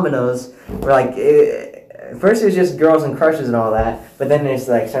 like, dominoes, where, like, first it was just girls and crushes and all that, but then it's,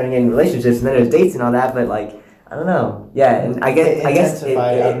 like, starting getting relationships, and then there's dates and all that, but, like, I don't know. Yeah, and I guess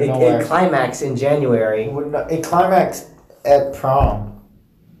it climaxed in January. It climaxed at prom.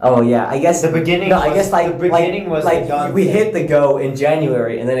 Oh yeah, I guess the beginning. No, I guess the beginning was like the gun we thing. hit the go in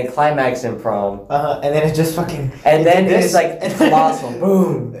January, and then it climaxed in prom. And then it just fucking. And then it was like colossal,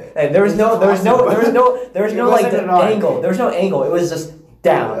 boom. And there was no like angle. There was no angle. It was just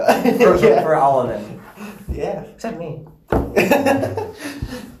down for all of them. Yeah, except me.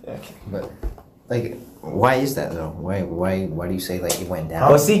 But like, why is that though? Why do you say like it went down?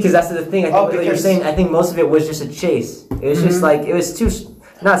 Well, see, because that's the thing. I think what you're saying. I think most of it was just a chase. It was just like it was too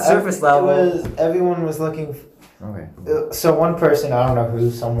not surface level. Everyone was looking. Okay. So one person, I don't know who,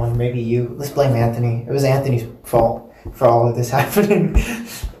 someone, maybe you. Let's blame Anthony. It was Anthony's fault for all of this happening.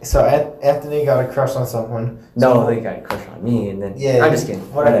 So Anthony got a crush on someone. No, they got a crush on me, and then I'm just kidding.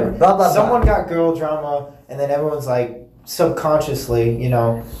 Whatever. Blah blah. Someone got girl drama, and then everyone's like subconsciously, you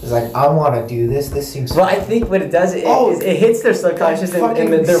know, is like, I want to do this. This seems. Well, I think what it does, it hits their subconscious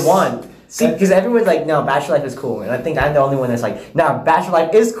and their want. See, because everyone's like, no, Bachelor Life is cool, and I think I'm the only one that's like, no, Bachelor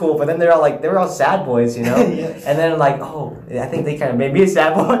Life is cool, but then they're all sad boys, you know. Yeah. And then I'm like, oh, I think they kind of made me a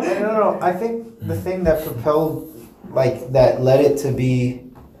sad boy. No. I think the thing that propelled, like, that led it to be,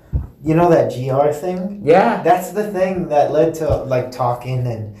 you know, that GR thing. Yeah. That's the thing that led to like talking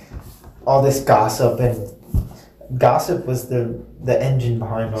and all this gossip, and gossip was the engine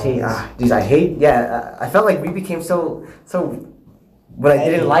behind all this. Dude, I hate. Yeah, I felt like we became so. What I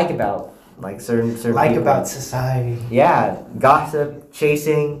didn't like about like certain like people. about society. Yeah, gossip,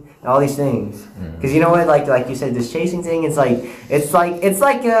 chasing, all these things. Because you know what, like you said, this chasing thing. It's like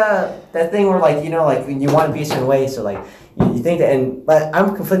that thing where like, you know, like when you want to be a certain way, so like you think that. But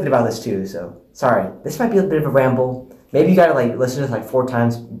I'm conflicted about this too. So sorry, this might be a bit of a ramble. Maybe you gotta like listen to this like 4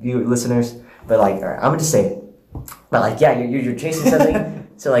 times, you listeners. But like, all right, I'm gonna just say it. But like, yeah, you're chasing something.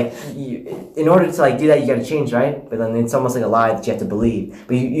 So like, in order to like do that, you got to change, right? But then it's almost like a lie that you have to believe.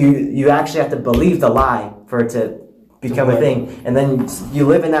 But you actually have to believe the lie for it to become a thing. And then you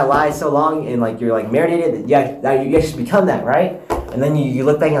live in that lie so long, and like you're like marinated that you actually become that, right? And then you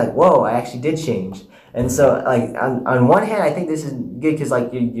look back and you're like, whoa, I actually did change. And so like on one hand, I think this is good because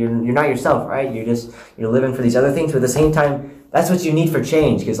like you're not yourself, right? You're living for these other things, but at the same time, that's what you need for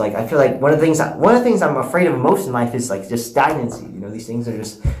change. Because like I feel like one of the things I'm afraid of most in life is like just stagnancy. You know, these things are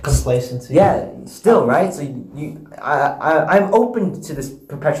just complacency. Yeah, still right. So I'm open to this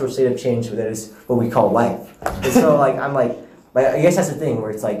perpetual state of change that is what we call life. And so like I'm like, but I guess that's the thing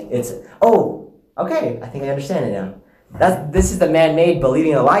where it's like okay, I think I understand it now. This is the man-made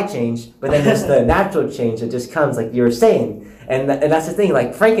believing a lie change, but then there's the natural change that just comes, like you were saying, and that's the thing,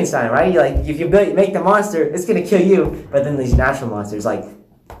 like Frankenstein, right? You're like, if you make the monster, it's gonna kill you, but then these natural monsters, like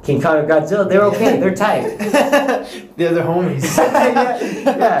King Kong or Godzilla, they're okay, they're tight. They're the homies.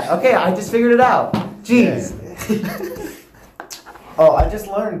 yeah. Okay, I just figured it out. Jeez. Yeah. Oh, I just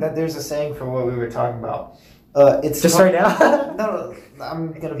learned that there's a saying for what we were talking about. It's just right now. No,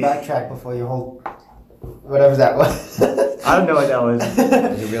 I'm gonna backtrack before you hold. Whatever that was. I don't know what that was.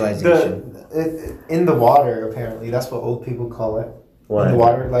 The realization. In the water, apparently. That's what old people call it. What? In the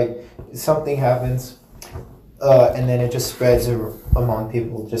water, like, something happens, and then it just spreads among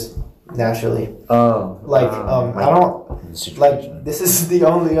people just naturally. Oh. Like, I don't... Like, this is the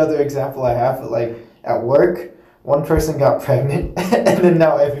only other example I have, but, like, at work, one person got pregnant, and then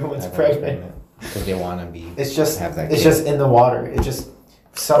now everyone's pregnant. Because they want to be... It's just in the water. It just...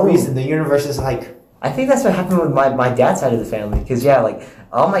 For some reason, the universe is like... I think that's what happened with my dad's side of the family, because yeah, like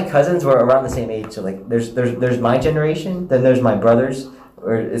all my cousins were around the same age. So like there's my generation, then there's my brothers,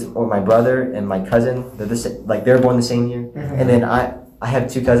 or my brother and my cousin. They're born the same year, and then I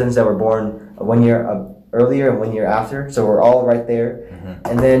have 2 cousins that were born 1 year earlier and 1 year after. So we're all right there,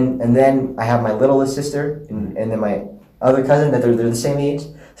 and then I have my littlest sister, and then my other cousin that they're the same age.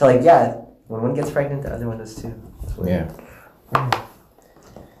 So like yeah, when one gets pregnant, the other one does too. Yeah.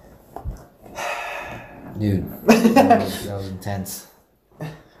 Dude, that was intense.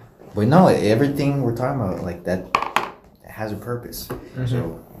 But no, everything we're talking about, like that, has a purpose.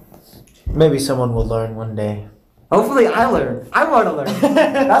 So maybe someone will learn one day. Hopefully, I learn. I want to learn.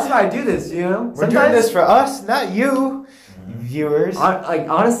 That's why I do this. You know, we're doing this for us, not you, viewers. Like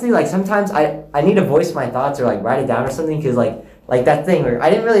honestly, like sometimes I need to voice my thoughts or like write it down or something, because like that thing where I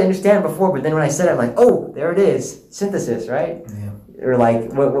didn't really understand before, but then when I said it, I'm like, oh, there it is, synthesis, right? Yeah. Or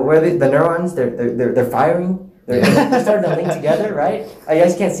like where the neurons they're firing, they're starting to link together, right? I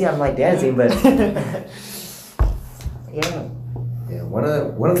guys can't see I'm like dancing, but yeah. One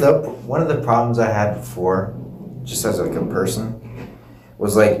of the problems I had before, just as like a person,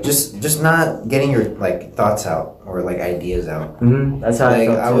 was like just not getting your like thoughts out or like ideas out. That's how like,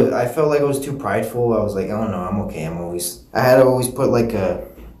 I felt too. I felt like I was too prideful. I was like, oh no, I'm okay. I had to always put like a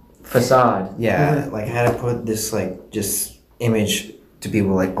facade. Yeah, like I had to put this like just image to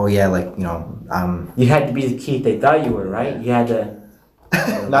people like, oh yeah, like, you know, you had to be the Keith they thought you were, right? You had to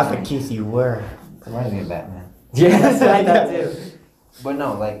not the Keith you were. Reminds me of Batman. Yeah, that's what I thought too. But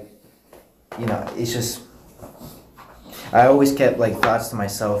no, like, you know, it's just I always kept like thoughts to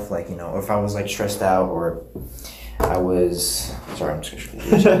myself, like, you know, if I was like stressed out or I was sorry, I'm scratching.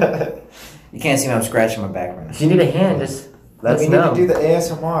 You can't see me. I'm scratching my back right now. If you need a hand, just let us we know. need to do the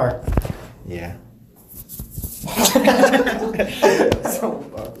ASMR. Yeah. So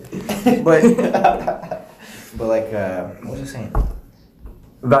fucking. But like, what was I saying?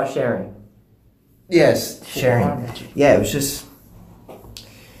 About sharing. Yes, sharing. Yeah, it was just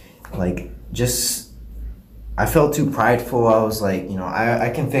like I felt too prideful. I was like, you know,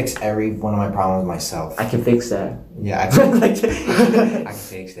 I can fix every one of my problems myself. I can fix that. Yeah, I can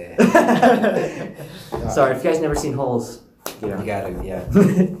fix that. Sorry, if you guys never seen Holes, You gotta, yeah.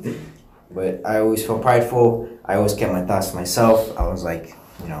 But I always felt prideful. I always kept my thoughts to myself. I was like,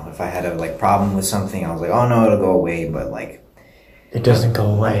 you know, if I had a like problem with something, I was like, oh no, it'll go away. But like, it doesn't go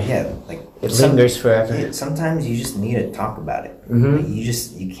away. Yeah, like it lingers forever. Sometimes you just need to talk about it. Mm-hmm. Like,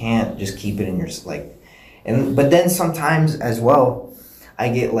 you can't just keep it in your like. But then sometimes as well, I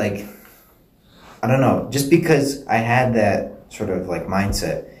get like, I don't know, just because I had that sort of like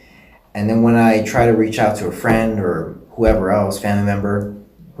mindset, and then when I try to reach out to a friend or whoever else, family member,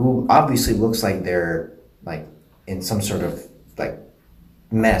 who obviously looks like they're like in some sort of like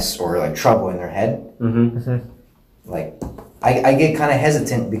mess or like trouble in their head, Mm-hmm. Mm-hmm. like I get kind of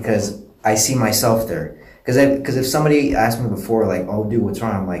hesitant because I see myself there. Because if somebody asked me before, like, oh dude, what's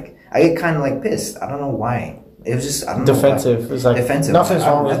wrong? I'm like, I get kind of like pissed. I don't know why. It was just, I don't know. Defensive. It's like defensive. Nothing's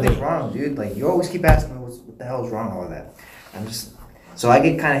wrong with me. Nothing's wrong, dude. Like, you always keep asking me what the hell is wrong, all of that. I'm just, so I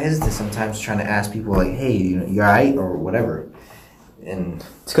get kind of hesitant sometimes trying to ask people like, hey, you alright or whatever. And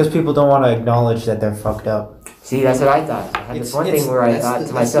it's because people don't want to acknowledge that they're fucked up. See, that's what I thought. I had this one thing where I thought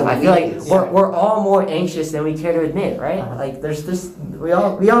to myself, I feel like we're all more anxious than we care to admit, right? Like there's this, we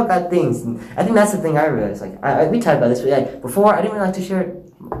all got things. And I think that's the thing I realized. Like we talked about this, but like before, I didn't really like to share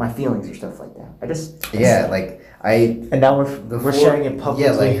my feelings or stuff like that. And now we're sharing it publicly.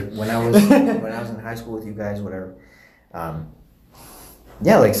 Yeah, like when I was in high school with you guys, whatever.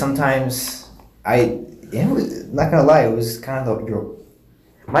 Yeah, like sometimes it was not gonna lie, it was kind of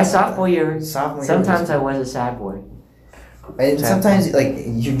my sophomore year. Sometimes I was a sad boy. And sometimes like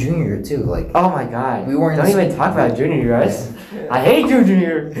your junior year too, like oh my god, we weren't. Don't even talk about junior year, guys. I hate junior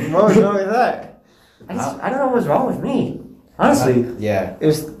year. What was wrong with that? I don't know what was wrong with me. Honestly. Yeah. It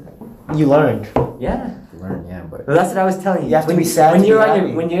was you learned. Yeah. But that's what I was telling you. You have to be sad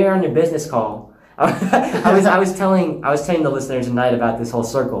when you're on your business call. I was telling the listeners tonight about this whole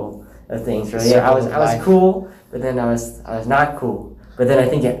circle of things. Right? Yeah, I was cool, but then I was not cool. But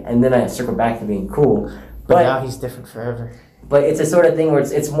then then I circled back to being cool. But now he's different forever. But it's a sort of thing where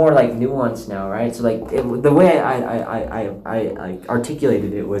it's more like nuanced now, right? So like the way I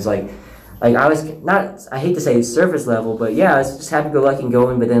articulated it was like I was not, I hate to say surface level, but yeah, I was just happy-go-lucky and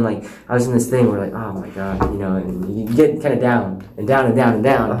going, but then like I was in this thing where like, oh my god, and you get kind of down and down and down and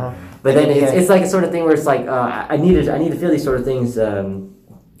down. Uh-huh. But then it's like a sort of thing where it's like I need to feel these sort of things to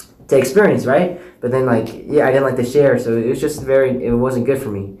experience, right? But then like I didn't like to share, so it was just it wasn't good for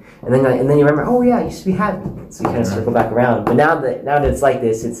me. And then you remember, oh yeah, you should be happy, so you kind of circle back around. But now that it's like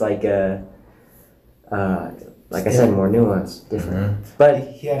this, it's like like I said, more nuanced, different. Mm-hmm. But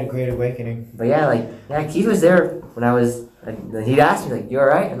he had a great awakening. But yeah, Keith was there when I was. He'd ask me like, "You all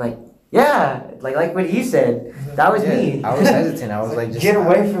right?" I'm like, "Yeah," like what he said. That was me. I was hesitant. I was like, just, "Get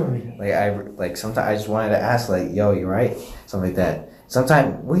away from me!" Like sometimes I just wanted to ask like, "Yo, you right?" Something like that.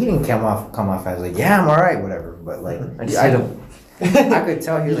 Sometimes he didn't come off as like, "Yeah, I'm all right," whatever. But like, I could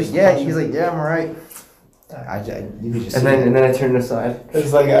tell he was like, "Yeah," he's like, "Yeah, I'm all right." You could just. And then I turned aside.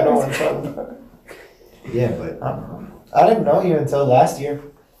 It's like I don't want to talk about it. Yeah, but I didn't know you until last year.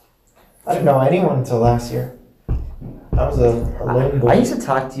 I didn't know anyone until last year. I was a lone boy. I used to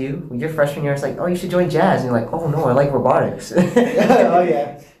talk to you your freshman year. It's like, oh, you should join jazz, and you're like, oh no, I like robotics. Oh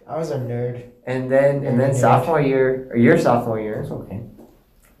yeah, I was a nerd. And then sophomore year, or your sophomore year, it's okay.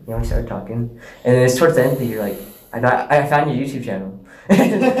 We started talking, and then it's towards the end of the year, like I found your YouTube channel.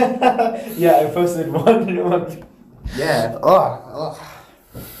 Yeah, I posted one. Yeah. Oh.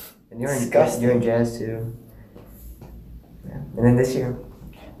 And you're in jazz too. Yeah. And then this year.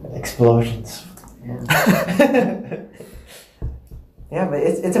 Explosions. Yeah. Yeah, but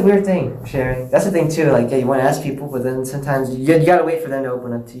it's a weird thing, sharing. That's the thing too, like you want to ask people, but then sometimes you gotta wait for them to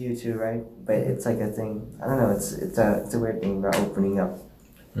open up to you too, right? But it's like a thing. I don't know, it's a weird thing about opening up.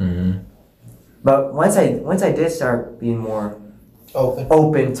 Mm-hmm. But once I did start being more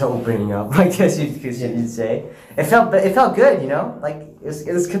open to opening up, I guess you'd say. It felt good, like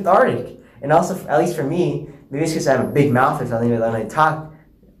it was cathartic, and also at least for me, maybe it's because I have a big mouth or something. But when I talk,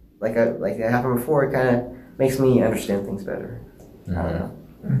 like I happened before, it kind of makes me understand things better. Mm-hmm. I don't know.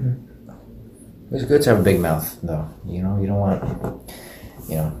 Mm-hmm. It's good to have a big mouth, though. You don't want,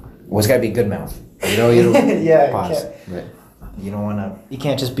 well, it's got to be a good mouth. You don't Yeah, pause. But you don't want to. you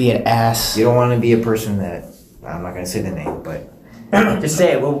can't just be an ass. You don't want to be a person that. I'm not gonna say the name, but Just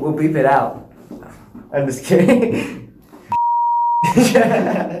say it. We'll beep it out. I'm just kidding.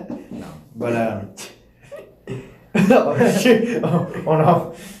 but Oh shit! Oh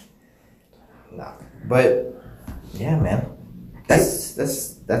no! no. But yeah, man,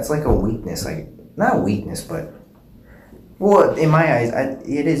 that's like a weakness. Like not a weakness, but well, in my eyes,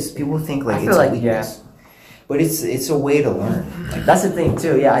 it is. People think like I feel it's like, a weakness, but it's a way to learn. Like, That's the thing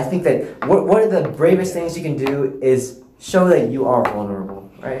too. Yeah, I think that one of the bravest things you can do is show that you are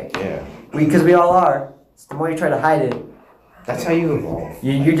vulnerable, right? yeah, Because we all are. So the more you try to hide it, that's how you evolve.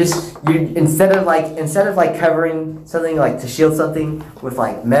 you instead of like covering something like to shield something with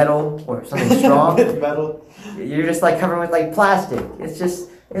like metal or something strong, Metal. you're just like covering with like plastic. It's just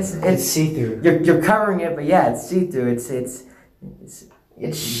It's see through. you're covering it, but yeah, it's see through.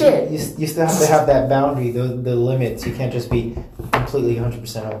 It's shit. You still have to have that boundary, the limits. You can't just be completely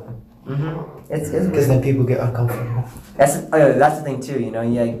 100% open. It's Because then people get uncomfortable. that's the thing too. You know,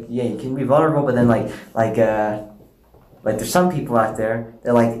 yeah, you can be vulnerable, but then like there's some people out there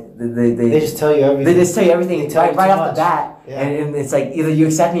that like They just tell you everything. they just tell you everything They tell you right too off the much. bat, Yeah. and it's like either you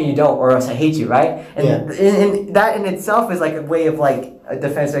accept me or you don't, or else I hate you, right? And, and that in itself is like a way of like a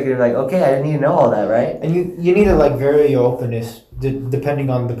defense mechanism. Like, okay, I didn't need to know all that, right? And you need to like vary your openness depending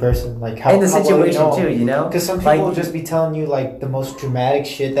on the person, like how In the how well situation you know. too, you know. Because some people Like- will just be telling you like the most dramatic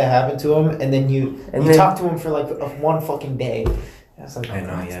shit that happened to them, and then you then- talk to them for like one fucking day. And it's like, I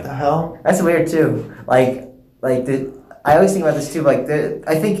know, what yeah. the hell? That's weird too. I always think about this too. Like,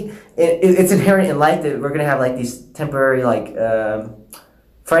 I think it's inherent in life that we're gonna have like these temporary like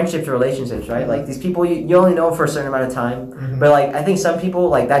friendships or relationships, right? Like these people you only know for a certain amount of time. Mhm. But like I think some people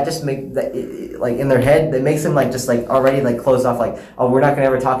like that just make that like in their head that makes them like just like already like closed off. Like, oh, we're not gonna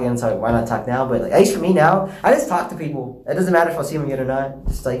ever talk again, so why not talk now? But like at least for me now, I just talk to people. It doesn't matter if I'll see them again or not.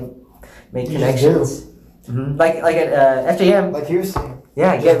 Just like make You just connections. Like at FJM. Like you were saying.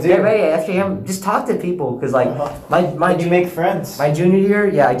 Yeah, Just get do. ready at FJM. Just talk to people, cause like my And you make friends. my junior year,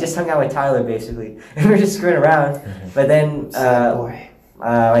 yeah, I just hung out with Tyler basically, and we were just screwing around. But then Boy.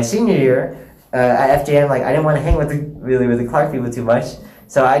 my senior year at FJM, like I didn't want to hang with the Clark people too much,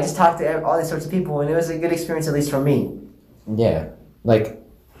 so I just talked to all these sorts of people, and it was a good experience at least for me. Yeah, like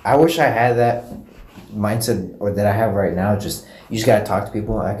I wish I had that mindset or that I have right now. Just you just gotta talk to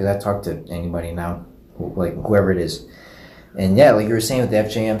people because I talk to anybody now, like whoever it is. And yeah, like you were saying with the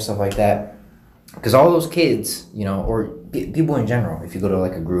FJM stuff like that, because all those kids, you know, or people in general, if you go to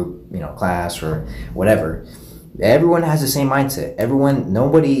like a group, you know, class or whatever, everyone has the same mindset.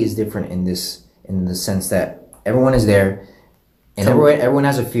 Nobody is different in the sense that everyone is there, and everyone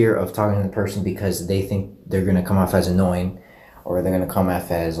has a fear of talking to the person because they think they're gonna come off as annoying, or they're gonna come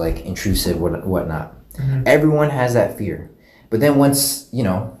off as like intrusive, whatnot. Mhm. Everyone has that fear, but then once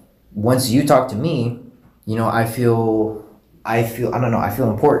you talk to me, you know, I feel I don't know, I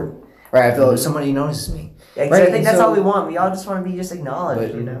feel important, right? I feel somebody notices me. Yeah, 'cause Right, I think and that's so- all we want. We all just want to be just acknowledged,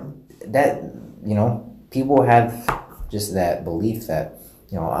 But- you know. That, you know, people have just that belief that,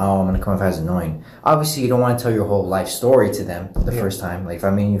 you know, oh, I'm gonna come off as annoying. Obviously, you don't want to tell your whole life story to them the first time. Like if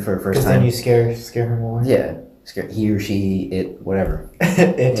I'm meeting you for the first Because time, then you scare him away. yeah, he or she, it, whatever.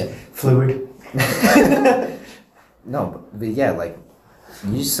 It's Yeah. fluid. No, but yeah, like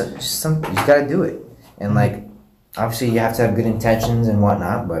you just gotta do it, and like obviously you have to have good intentions and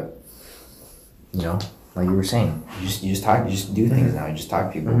whatnot, but you know, like you were saying, you just do things now. You just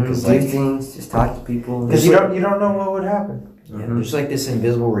talk to people because Do like things, just talk to people. Because you don't know what would happen. yeah, there's like this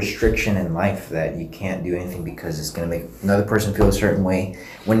invisible restriction in life that you can't do anything because it's gonna make another person feel a certain way.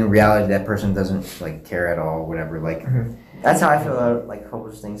 When in reality, that person doesn't like care at all, whatever. Like That's how I feel about like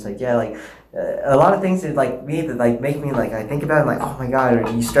hopeless things. Like yeah, like a lot of things that like me that like make me like I think about it, I'm like oh my god, or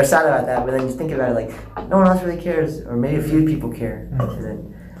you stress out about that, but then you think about it like no one else really cares, or maybe a few people care,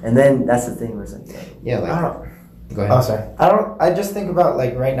 and then that's the thing where it's like yeah, like I don't. go ahead. Oh, sorry. I just think about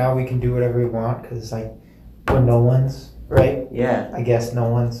like right now we can do whatever we want because it's like when no one's right. yeah, I guess no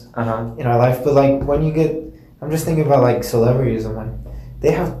one's uh-huh. in our life, but like when you get, I'm just thinking about like celebrities and when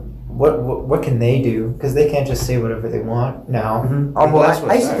they have what can they do? Because they can't just say whatever they want now. Oh well, that's I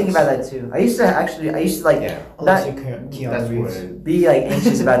what used to think sucks. about that too. I used to like Yeah, Unless That- you can't that's Keanu what. Reeves. be like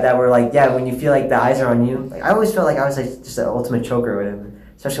anxious about that. Where like yeah, when you feel like the eyes are on you, like I always felt like I was like just the ultimate choker or whatever,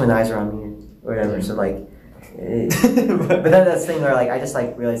 especially when the eyes are on me or whatever. So like. But then that's the thing where like I just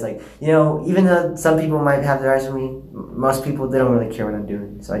like realized like you know even though some people might have their eyes on me, most people they don't really care what I'm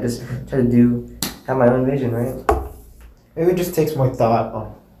doing. So I just try to have my own vision, right? Maybe it just takes more thought.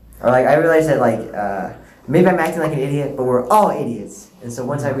 Or like I realized that like maybe I'm acting like an idiot, but we're all idiots. And so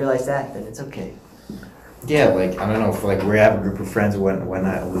once I realize that, then it's okay. Yeah, like I don't know, if like we have a group of friends when we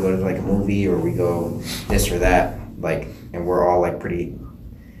go to like a movie or we go this or that, like, and we're all like pretty,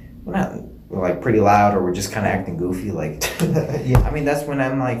 we're like pretty loud or we're just kind of acting goofy, like, Yeah. I mean that's when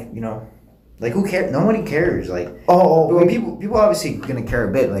I'm like, you know, like who cares? Nobody cares, like. Oh, Well, people obviously gonna care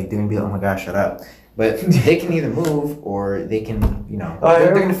a bit, like they're gonna be like, oh my gosh, shut up. But they can either move or they can, you know,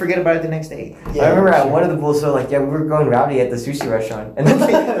 they're gonna forget about it the next day. Yeah, I remember at one of the bulls, so like, yeah, we were going rowdy at the sushi restaurant, and then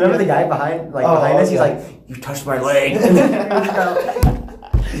remember the guy behind us, he's like, "You touched my leg."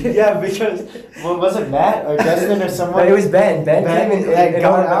 Yeah, because was it Matt or Justin or someone? No, it was Ben. Ben came and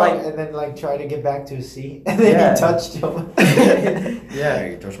got out like, and then like tried to get back to his seat, and then he touched him. Yeah,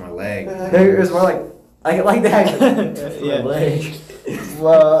 you touched my leg. It was more like that. Touched my leg.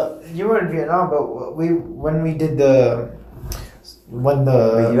 Well, you were in Vietnam, but when we did the when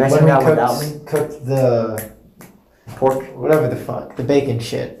Wait, you guys hung out without me? cooked the Pork. whatever the fuck, the bacon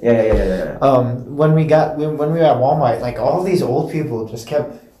shit. Yeah. When we were at Walmart, like all these old people just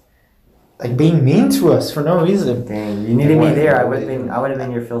kept like being mean to us for no reason. Dang, you needed me there. I would have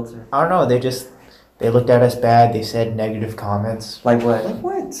been your filter. I don't know. They looked at us bad. They said negative comments. Like what? Like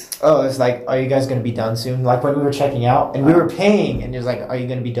what? Oh, it's like, are you guys gonna be done soon? Like when we were checking out and we were paying, and it was like, are you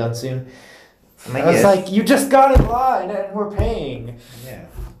gonna be done soon? I was like, you just got in line and we're paying. Yeah,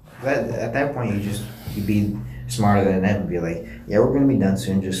 but at that point you be smarter than them and be like, yeah, we're gonna be done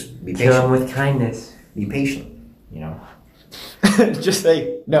soon. Just be patient. Kill him with kindness. Be patient. You know. Just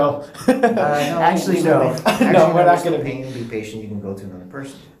say no. Actually, no. No, we're not gonna pay. Be patient. You can go to another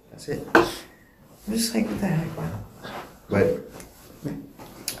person. That's it. I'm just like, what the heck, man? But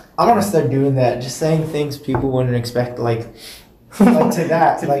I want to start doing that. Just saying things people wouldn't expect, like to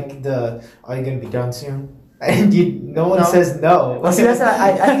that, like the "Are you gonna be done soon?" And no one says no. Well, see, that's not,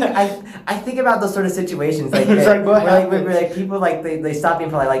 I think about those sort of situations, like, It's like, what where like people like they stop me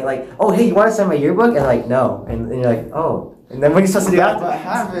for like, oh hey, you want to sign my yearbook? And like, no, and you're like, oh, and then what are you supposed to do That's after? what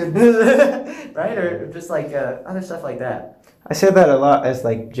happened. Right, or just like other stuff like that. I say that a lot as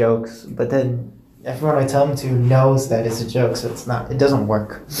like jokes, but then everyone I tell them to knows that it's a joke, so it doesn't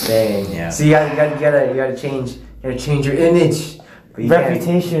work. Dang. Yeah. So you gotta change your image. But you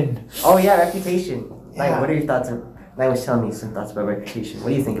Reputation. can't. Oh yeah, reputation. Yeah. Like, what are your thoughts on? I was telling me some thoughts about reputation. What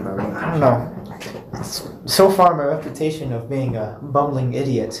do you think about reputation? I don't know. So far, my reputation of being a bumbling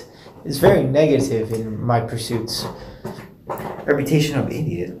idiot is very negative in my pursuits. reputation of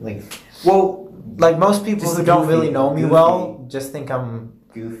idiot, like, well, Like most people Just who don't goofy. really know me Goofy. well just think I'm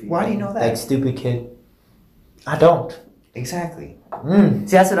Goofy. why do you know that? like stupid kid. I don't. Exactly.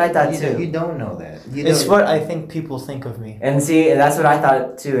 See, that's what I thought too. You don't know that. It's what I think people think of me. And see, and that's what I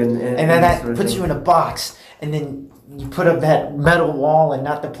thought too. And And then that puts you in a box, and then you put up that metal wall and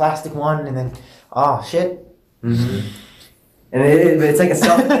not the plastic one, and then, oh shit. Mm-hmm. And it's like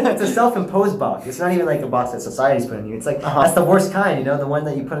it's a self-imposed box. It's not even like a box that society's put on you. It's like that's the worst kind, you know, the one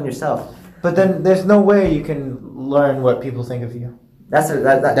that you put on yourself. But then there's no way you can learn what people think of you. That's what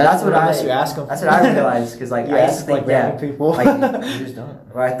unless you ask them. That's what I realized because like You I used ask to think like random people. like You just don't.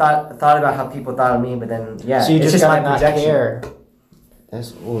 or I thought about how people thought of me, but then yeah, So you it's just my gotta not projection. care.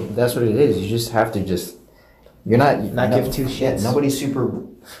 That's what it is. You just have to you're not give two shits. Nobody's a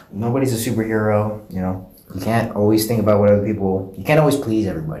superhero. You know, you can't always think about what other people. You can't always please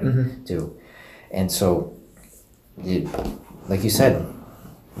everybody too, and so, like you said,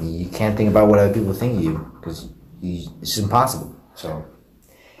 you can't think about what other people think of you because it's just impossible. So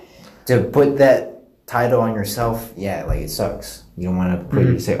to put that title on yourself, yeah, like it sucks. You don't want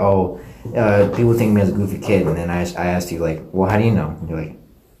to say, oh, people think me as a goofy kid, and then I asked you like, well, how do you know? And you're like,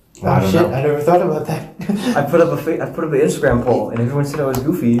 well, I don't know. I never thought about that. I put up an Instagram poll, and everyone said I was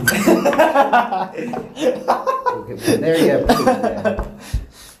goofy. Okay, there you go.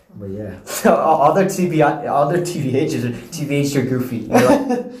 But yeah. So all their TVHs are TVH, you're goofy. And you're like,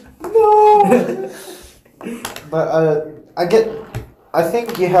 No. But I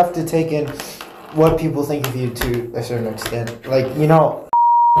think you have to take in what people think of you to a certain extent. Like, you know,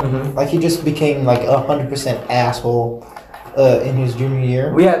 like he just became like 100% asshole in his junior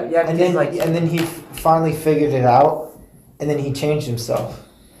year. yeah, And then like and then he finally figured it out, and then he changed himself.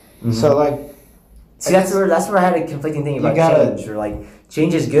 So like, see, that's where I had a conflicting thing about change, or like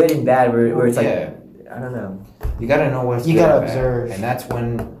change is good and bad, where it's like I don't know. You gotta know what's You good gotta or bad. observe. And that's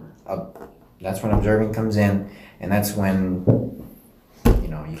when observing comes in, and that's when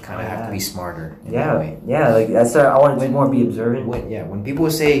you kind of have to be smarter in that way. Yeah, like that's I wanted to more be observant. When people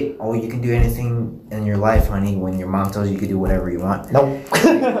say, "Oh, you can do anything in your life, honey," when your mom tells you can do whatever you want, no.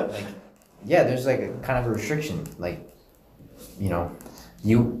 there's like a kind of a restriction. Like, you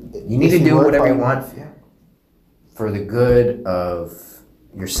need to do whatever you want for the good of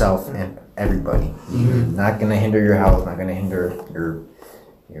yourself and everybody. Not gonna hinder your health. Not gonna hinder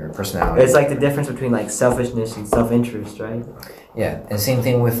your personality. It's like the difference between like selfishness and self-interest, right? Yeah, and same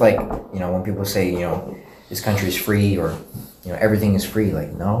thing with like, you know, when people say, you know, this country is free, or, you know, everything is free.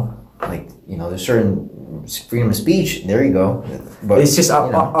 Like, no, like, you know, there's certain freedom of speech. There you go. But it's just you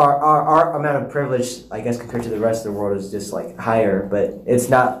know, our amount of privilege, I guess, compared to the rest of the world is just like higher, but it's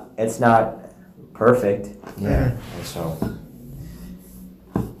not perfect. Yeah, and so,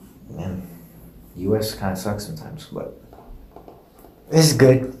 man, U.S. kind of sucks sometimes, but It's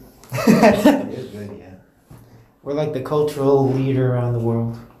good. it is good, yeah. We're like the cultural leader around the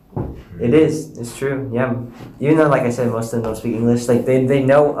world. It is. It's true. Yeah. Even though, like I said, most of them don't speak English. Like they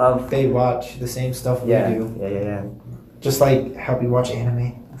know of. They watch the same stuff Yeah. we do. Yeah. Just like how we watch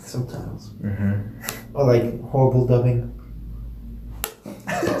anime sometimes. Mm-hmm. Or like horrible dubbing.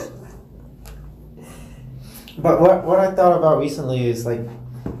 But what I thought about recently is like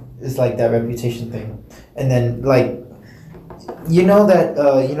that reputation thing. And then like you know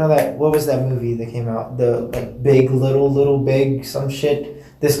that what was that movie that came out? The like Big Little Big some shit.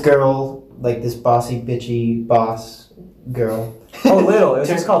 This girl, like this bossy bitchy boss girl. Oh, Little. It was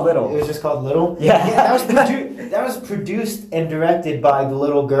just called Little. It was just called Little? Yeah. That was produced and directed by the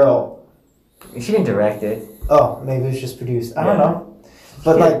little girl. She didn't direct it. Oh, maybe it was just produced. I don't Yeah. know.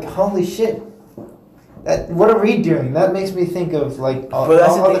 But Yeah. like, holy shit. What are we doing? That makes me think of like all But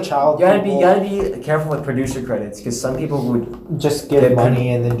that's the thing. child You people gotta be careful with producer credits because some people would just give money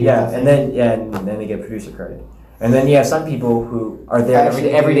and then do nothing. and then they get producer credit. And then you have some people who are there Actually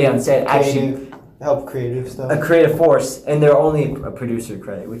every day do on set, actually creative- help creative stuff. a creative force, and they're only a producer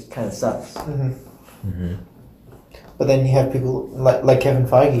credit, which kind of sucks. Mhm. Mm-hmm. But then you have people like Kevin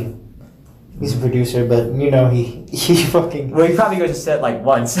Feige. He's a producer, but you know he fucking Well, he probably goes to set like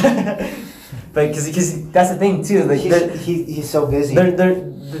once, but because that's the thing too. Like he's so busy.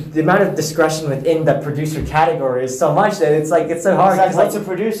 the amount of discretion within the producer category is so much that it's so hard. It's like, 'cause, what's a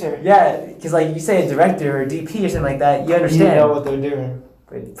producer? yeah, because like you say a director or DP or something like that, you understand. You know what they're doing.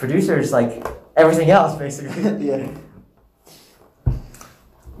 But producers like everything else basically. Yeah.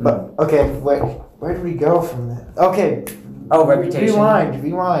 But okay, where did we go from that? Okay. Oh, reputation.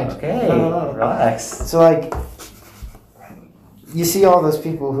 Rewind. Okay, No. relax. So like, you see all those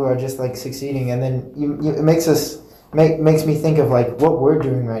people who are just like succeeding, and then it makes me think of like what we're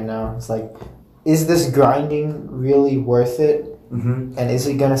doing right now. It's like, is this grinding really worth it? Mm-hmm. And is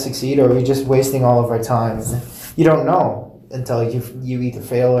it gonna succeed, or are we just wasting all of our time? And you don't know until you either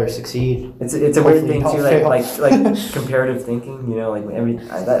fail or succeed. It's a weird Hopefully thing don't too, fail. like comparative thinking. You know, like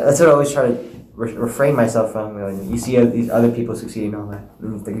that's what I always try to refrain myself from. You know, you see these other people succeeding and all that,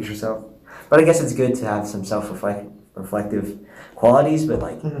 and you think to yourself. But I guess it's good to have some reflective qualities. But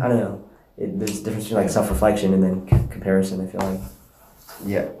like I don't know, there's a difference between like self-reflection and then comparison. I feel like.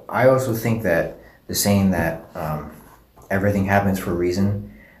 Yeah, I also think that the saying that everything happens for a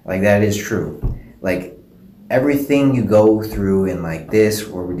reason, like that is true. Like everything you go through in like this,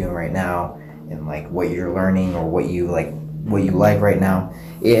 what we're doing right now, and like what you're learning or what you like right now,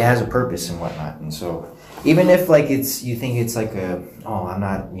 it has a purpose and whatnot. And so even if like you think it's like I'm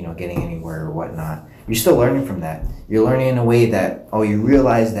not getting anywhere or whatnot, you're still learning from that. You're learning in a way that you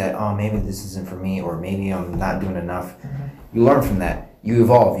realize that maybe this isn't for me, or maybe I'm not doing enough. You learn from that. You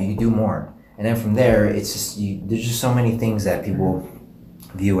evolve. You do more. And then from there, it's just there's just so many things that people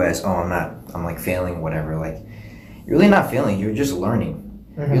view as I'm like failing, whatever. Like you're really not failing. You're just learning.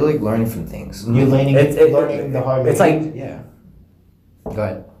 Mm-hmm. You're like learning from things. You're learning the hard way. It's like Yeah.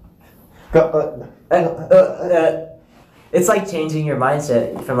 Go Go, it's like changing your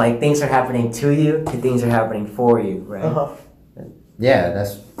mindset from like things are happening to you to things are happening for you, right? uh-huh. Yeah,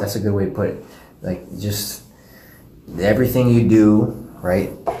 that's a good way to put it. Like just everything you do,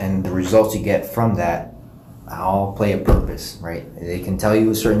 right, and the results you get from that all play a purpose, right? They can tell you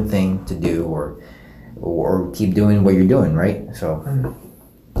a certain thing to do, or keep doing what you're doing, right? So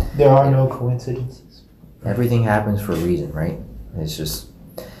There are no coincidences. everything happens for a reason, right? It's just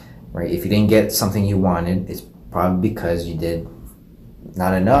right. If you didn't get something you wanted, it's probably because you did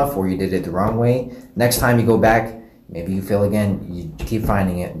not enough, or you did it the wrong way. Next time you go back, maybe you fail again. You keep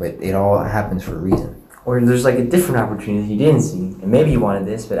finding it, but it all happens for a reason. Or there's like a different opportunity you didn't see, and maybe you wanted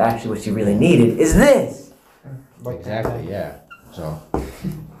this, but actually what you really needed is this. Exactly. Yeah. So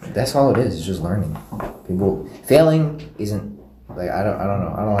that's all it is. It's just learning. People failing isn't like I don't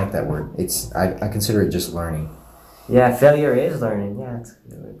know. I don't like that word. I consider it just learning. Yeah, failure is learning. Yeah, it's a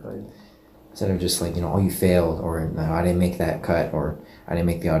good way to put it. Instead of just like you failed, or no, I didn't make that cut, or I didn't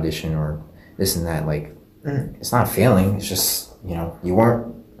make the audition, or this and that. Like it's not failing. It's just you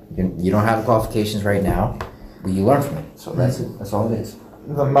weren't. You don't have the qualifications right now, but you learn from it. So that's it. That's all it is.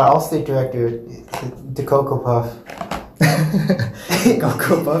 my Allstate director, the Cocoa Puff.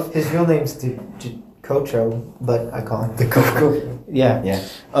 Cocoa Puff. His real name's Cocho, but I call him The Cocoa. Yeah. Yeah.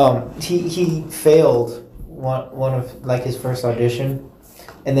 He failed one of like his first audition,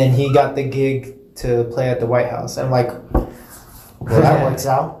 and then he got the gig to play at the White House. I'm like, well, that works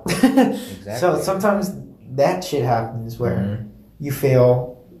out. Exactly. So sometimes that shit happens where you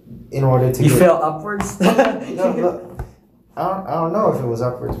fail in order to. You fail upwards. No, I don't know if it was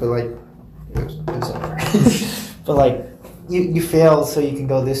upwards, but like it was upwards. But like you fail so you can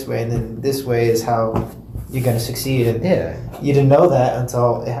go this way, and then this way is how you're gonna succeed. And you didn't know that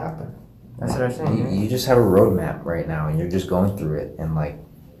until it happened. That's what I'm saying. You just have a roadmap right now, and you're just going through it, and like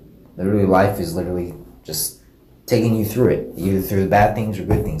literally life is literally just taking you through it, either through bad things or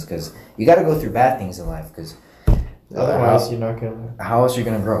good things, because you got to go through bad things in life, because otherwise you're not gonna. How else are you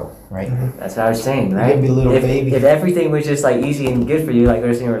gonna grow, right? That's what I was saying, right? You're gonna be a little baby. If everything was just like easy and good for you, like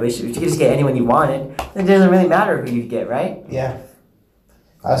there's in a relationship, if you could just get anyone you wanted, then it doesn't really matter who you get, right? Yeah.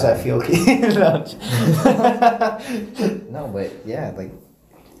 How's that feel, Keith? No, but yeah, like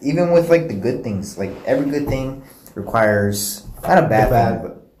even with like the good things, like every good thing requires not a bad thing,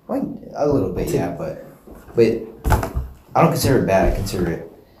 but like a little bit, yeah. But I don't consider it bad. I consider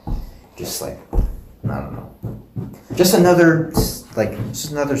it just like I don't know, just another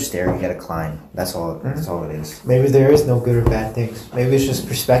stair you gotta climb. That's all. That's all it is. Maybe there is no good or bad things. Maybe it's just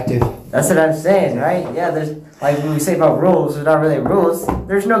perspective. That's what I'm saying, right? Yeah, there's like when we say about rules, there's not really rules.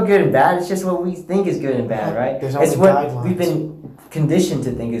 There's no good and bad. It's just what we think is good and bad, right? There's only it's what guidelines. we've been conditioned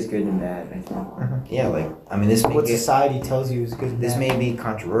to think is good and bad. I think. Yeah, like I mean, this may What get, society tells you is good and this bad. may be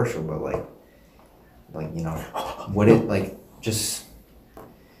controversial, but like you know, what it like just.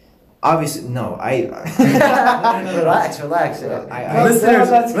 Obviously, no. Relax. I- Listeners,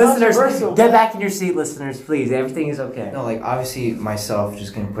 that's controversial, get but- back in your seat, listeners, please. Everything is okay. No, like obviously myself,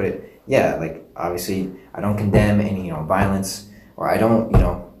 just gonna put it. Yeah, like obviously I don't condemn any violence, or I don't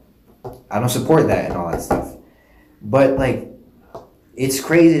I don't support that and all that stuff. But like, it's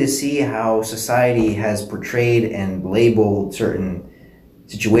crazy to see how society has portrayed and labeled certain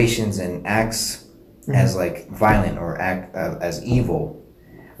situations and acts as like violent or as evil,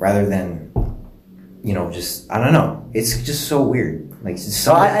 rather than just I don't know. It's just so weird. Like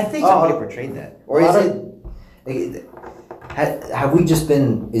I think somebody portrayed that, or is it? Have we just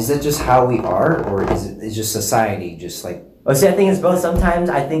been? Is that just how we are, or is it just society just like? Well, see, I think it's both. Sometimes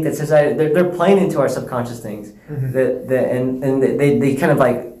I think that society they're playing into our subconscious things, and they kind of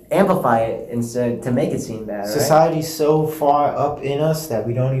like amplify it instead to make it seem bad. Right? Society's so far up in us that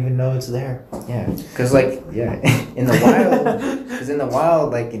we don't even know it's there. Yeah, because in the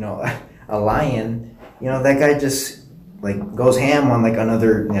wild, like a lion, that guy just like goes ham on like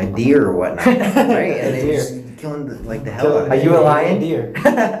another deer or whatnot, right? And they just killing the hell out of it. Are you a lion? Deer.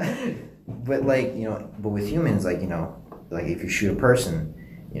 But but with humans, like if you shoot a person,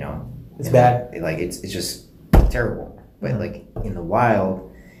 It's bad. It's just terrible. But like in the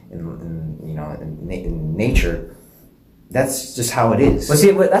wild, in nature, that's just how it is. Well,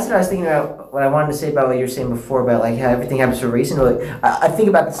 see, that's what I was thinking about. What I wanted to say about what you were saying before about like how everything happens for a reason. Like, I think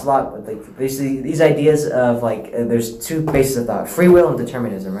about this a lot. But like basically these ideas of like there's two bases of thought: free will and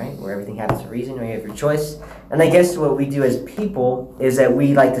determinism, right? Where everything happens for a reason, or you have your choice. And I guess what we do as people is that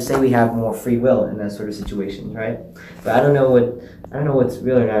we like to say we have more free will in that sort of situations, right? But I don't know what's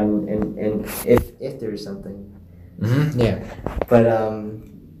real or not, and if there's something. Mm-hmm. Yeah. But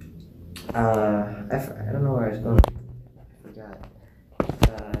I don't know where I was going.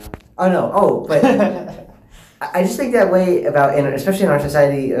 But I just think that way about, and especially in our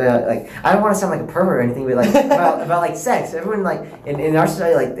society, like I don't want to sound like a pervert or anything, but like about like sex. Everyone like in our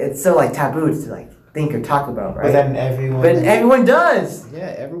society, like it's so like taboo to like think or talk about, right? But then everyone does.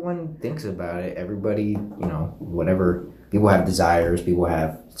 Yeah, everyone thinks about it. Everybody, whatever. People have desires. People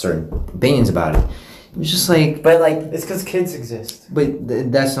have certain opinions about it. It's just like, but like it's because kids exist. But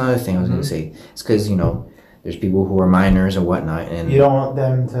that's another thing I was gonna say. It's because there's people who are minors and whatnot, and you don't want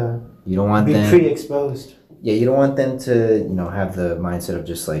them to. You don't want be them pre-exposed. Yeah, you don't want them to, have the mindset of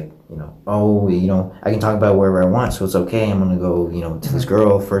just like, I can talk about wherever I want, so it's okay. I'm gonna go, to this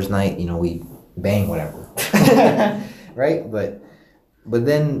girl first night, we bang, whatever, right? But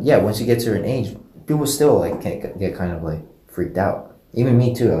then, yeah, once you get to an age, people still like get kind of like freaked out. Even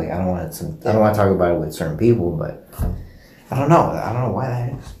me too. Like I don't want to talk about it with certain people, but I don't know why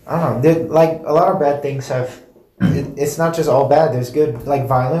that is. I don't know. Like a lot of bad things have. It's not just all bad. There's good, like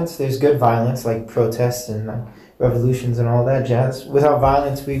violence. There's good violence, like protests and revolutions and all that jazz. Without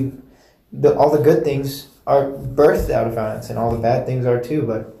violence, all the good things are birthed out of violence, and all the bad things are too.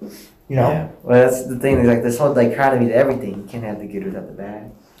 But You know? Yeah. Well, that's the thing. There's like this whole dichotomy to everything. You can't have the good without the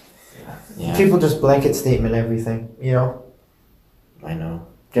bad. Yeah. People just blanket statement everything, you know? I know.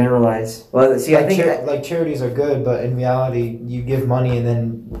 Generalize. Well, see, I think like charities are good, but in reality, you give money and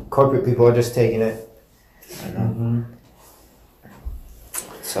then corporate people are just taking it. I know.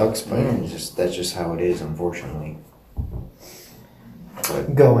 It sucks, but that's just how it is, unfortunately.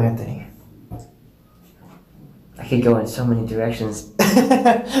 But Go, Anthony. I could go in so many directions.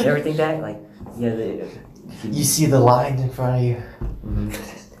 You ever think that? Like, yeah, You see the lines in front of you.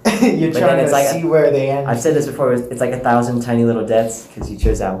 You're But trying then to it's see where they end. I've said this before. It's like 1,000 tiny little deaths because you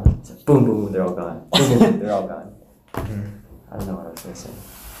chose that one. It's like, boom, boom, they're all gone. Boom, boom, they're all gone. I don't know what I was gonna say.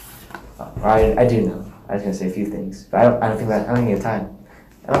 I do know. I was gonna say a few things, but I don't think we have time.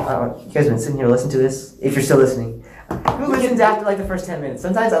 You guys have been sitting here listening to this. If you're still listening, who listens after like the first 10 minutes?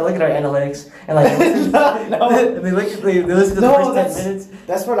 Sometimes I look at our analytics and like and they listen to the first 10 minutes.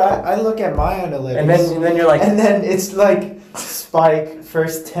 That's what I look at my analytics. And then you're like, and then it's like spike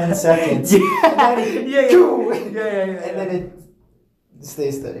first 10 seconds. yeah, yeah. And then it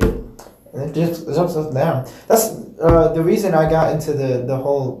stays steady. And it just jumps up and down. That's the reason I got into the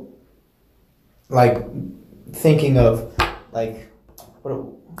whole like thinking of like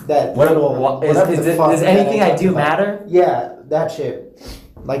does anything I do matter? Yeah, that shit.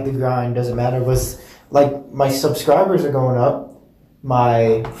 Like the grind doesn't matter. Was like my subscribers are going up.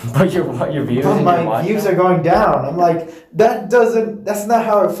 But your views are going down. I'm like, that's not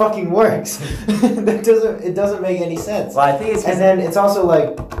how it fucking works. It doesn't make any sense. Well, I think it's and then it's also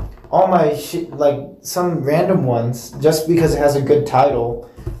like all my shit, like some random ones, just because it has a good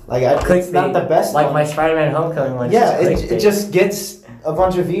title. Like it's not the best. Like one. my Spider-Man Homecoming one. Yeah, it just gets a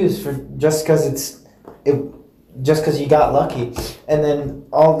bunch of views for just because you got lucky, and then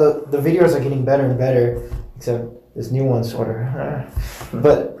all the videos are getting better and better, except this new one sort of,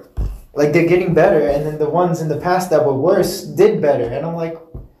 but like they're getting better, and then the ones in the past that were worse did better, and I'm like,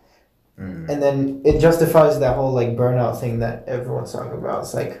 and then it justifies that whole like burnout thing that everyone's talking about.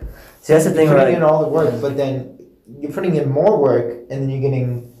 It's like, see, that's the thing. You're putting in all the work, but then you're putting in more work, and then you're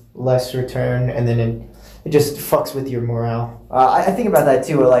getting less return, and then it just fucks with your morale. I think about that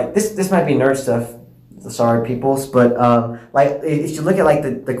too. Where like this might be nerd stuff. Sorry, peoples, but like if you look at like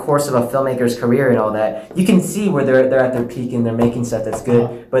the course of a filmmaker's career and all that, you can see where they're at their peak and they're making stuff that's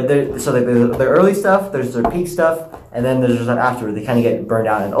good. But there's the early stuff, there's their peak stuff, and then there's stuff afterward. They kind of get burned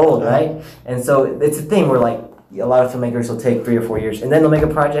out and old, right? And so it's a thing where like a lot of filmmakers will take 3 or 4 years, and then they'll make a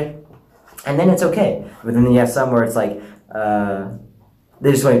project, and then it's okay. But then you have some where it's like.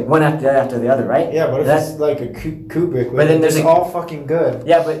 They just went one after the other, right? Yeah, but if it's like a Kubrick, but then there's all fucking good.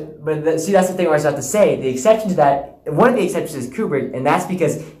 Yeah, but see, that's the thing where I was about to say. The exception to that, one of the exceptions is Kubrick, and that's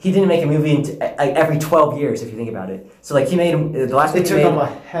because he didn't make a movie every 12 years, if you think about it. So like he made the last movie. It took him a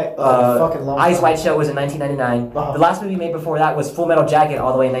fucking long time. Eyes Wide Shut was in 1999. The last movie he made before that was Full Metal Jacket,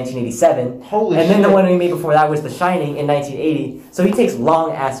 all the way in 1987. Holy shit! And then the one he made before that was The Shining in 1980. So he takes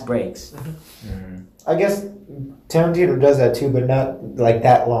long ass breaks. I guess Tarantino does that too, but not like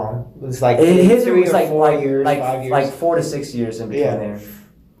that long. It's like his 3 was or like 4 years, like 5 years. like 4 to 6 years in between there.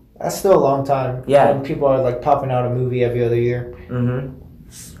 That's still a long time. Yeah, when people are like popping out a movie every other year. And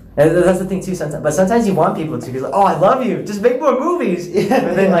that's the thing too. Sometimes, but sometimes you want people to be like, "Oh, I love you. Just make more movies." Yeah,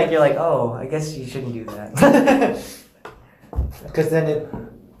 but then like you're like, "Oh, I guess you shouldn't do that." Because then it.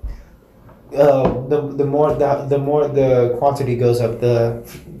 The more the quantity goes up,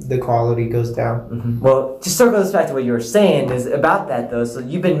 the quality goes down. Well, to circle this back to what you were saying is about that though. So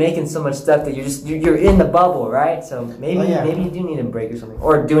you've been making so much stuff that you're in the bubble, right? So maybe maybe you do need a break or something,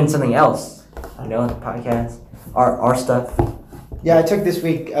 or doing something else. You know, like podcast, our stuff. Yeah, I took this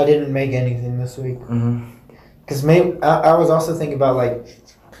week. I didn't make anything this week. Because I was also thinking about like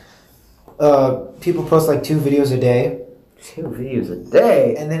people post like 2 videos a day. 2 videos a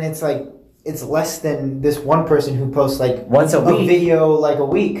day, and then it's like. It's less than this one person who posts like once a week video like a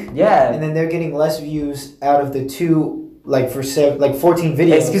week. Yeah, and then they're getting less views out of the 2 like for 14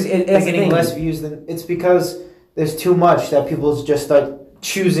 videos. It's because they're getting less views than it's because there's too much that people just start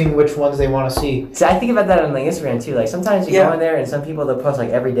choosing which ones they want to see. So I think about that on like Instagram too. Like sometimes you go in there and some people they'll post like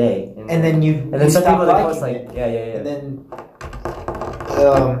every day, and then some people they post like it. And then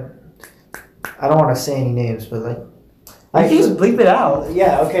I don't want to say any names, but like. You can just bleep it out.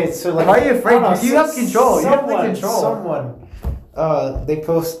 Yeah, okay, so like... Why are you afraid? You have control. You have the control. Someone, they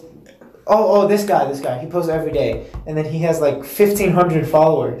post... Oh, this guy. He posts every day. And then he has like 1,500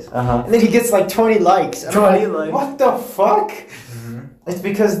 followers. And then he gets like 20 likes. 20 likes. What the fuck? It's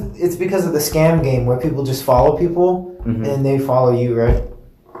because of the scam game where people just follow people and they follow you, right?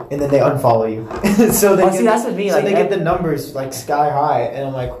 and then they unfollow you. So they see, that's with me. So Like, they get the numbers like sky high, and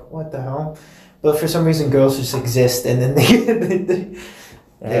I'm like, what the hell? But for some reason, girls just exist, and then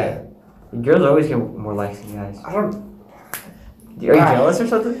yeah. Girls always get more likes than guys. I don't. Are you jealous or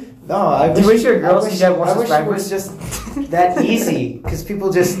something? No, I Do you wish your girls could get more I wish it subscribers? was just that easy, because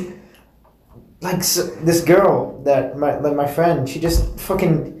people just like this girl that my friend, she just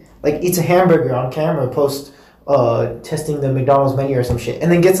fucking like eats a hamburger on camera, posts testing the McDonald's menu or some shit,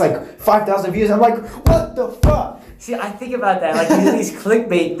 and then gets like 5,000 views. I'm like, what the fuck? See, I think about that, like these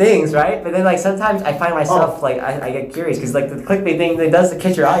clickbait things, right? But then, like, sometimes I find myself, like, I get curious, because, like, the clickbait thing, it does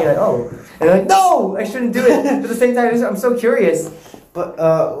catch your eye, you're like, oh. And you're like, no, I shouldn't do it. But at the same time, I'm so curious. But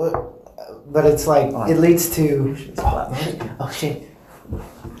it's like, it leads to... Oh, shit.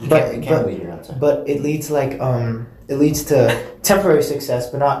 But it leads, like, it leads to temporary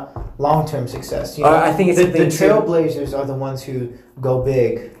success, but not long-term success. You know? I think it's the trailblazers are the ones who go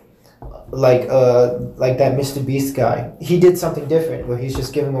big. Like that Mr. Beast guy, he did something different where he's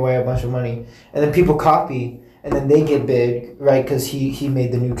just giving away a bunch of money, and then people copy, and then they get big, right? Because he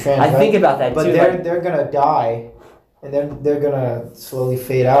made the new trend. I think about that but too. But they're gonna die, and then they're gonna slowly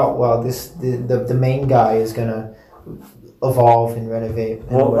fade out while the main guy is gonna evolve and renovate. And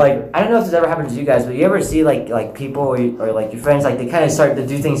well, like, I don't know if this ever happened to you guys, but you ever see like people or like your friends, like they kind of start to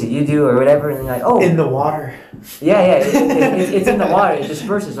do things that you do or whatever, and they're like, oh, in the water. Yeah, it's in the water. It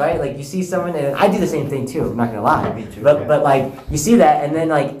disperses, right? Like you see someone, and I do the same thing too. I'm not gonna lie. Me too, but like you see that, and then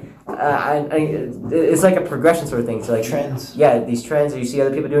like it's like a progression sort of thing. So like trends. Yeah, these trends. Or you see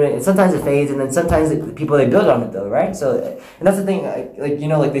other people doing it, and sometimes it fades, and then sometimes the people they build on it though, right? So and that's the thing. Like you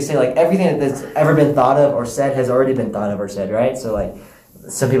know, like they say, like everything that's ever been thought of or said has already been thought of or said, right? So like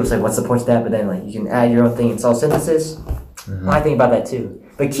some people say, what's the point of that? But then like you can add your own thing. It's all synthesis. Mm-hmm. I think about that too.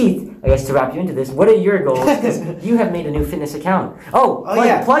 But Keith, I guess to wrap you into this, what are your goals? Because you have made a new fitness account.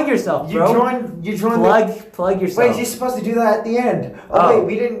 Plug yourself, bro. You joined. Plug yourself. Wait, you're supposed to do that at the end. Wait,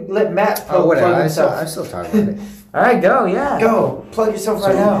 we didn't let Matt plug himself. I still talk about it. All right, go, yeah. Go, plug yourself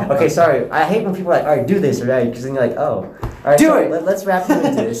right now. Okay, sorry. I hate when people are like, all right, do this, right? Because then you're like, oh. All right, do it. Let's wrap you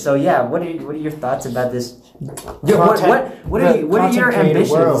into this. So yeah, what are your thoughts about this? What are your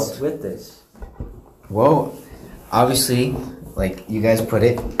ambitions with this? Well, obviously, like you guys put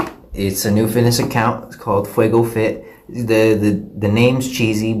it, it's a new fitness account. It's called Fuego Fit. The name's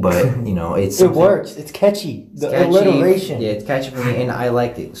cheesy, but you know it works. It's catchy. Alliteration. Yeah, it's catchy for me, and I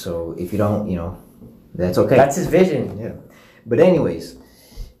like it. So if you don't, you know, that's okay. That's his vision. Yeah. But anyways,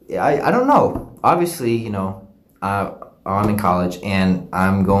 I don't know. Obviously, you know, I'm in college and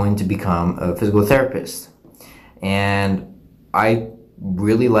I'm going to become a physical therapist, and I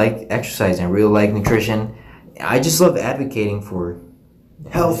really like exercising. I really like nutrition. I just love advocating for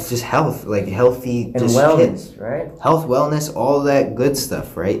health, just health, like healthy and just wellness, right? Health, wellness, all that good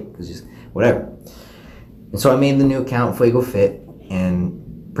stuff, right? Because just whatever. And so I made the new account, Fuego Fit,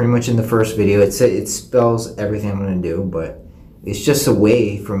 and pretty much in the first video, it spells everything I'm gonna do, but it's just a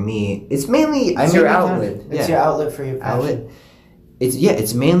way for me. It's mainly your outlet. It's your outlet for your passion.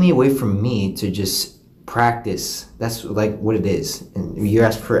 It's mainly a way for me to just practice. That's like what it is. And you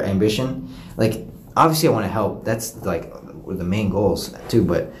asked for ambition, like. Obviously, I want to help. That's like the main goals too.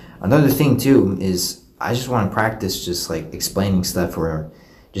 But another thing too is I just want to practice just like explaining stuff or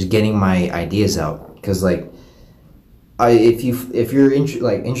just getting my ideas out. Because like, if you're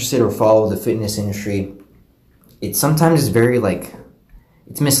interested or follow the fitness industry, it sometimes is very like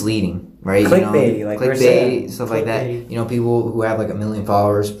it's misleading, right? Clickbait, you know, clickbait, stuff like that. You know, people who have like 1 million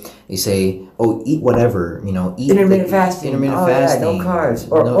followers, they say, "Oh, eat whatever." You know, eat intermittent fasting. Fasting. Yeah, no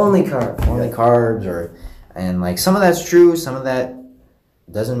carbs or only carbs. Only carbs, and like some of that's true, some of that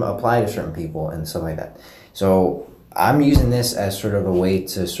doesn't apply to certain people and stuff like that. So I'm using this as sort of a way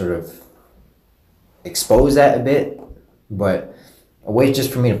to sort of expose that a bit, but a way just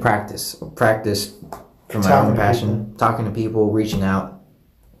for me to practice for my own passion, talking to people, reaching out.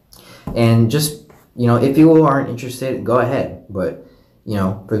 And just, you know, if people aren't interested, go ahead. But, you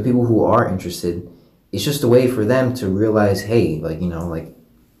know, for the people who are interested, it's just a way for them to realize, hey,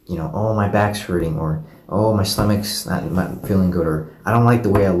 oh, my back's hurting, or, oh, my stomach's not feeling good, or I don't like the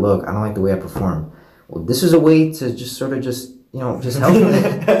way I look, I don't like the way I perform. Well, this is a way to just sort of just help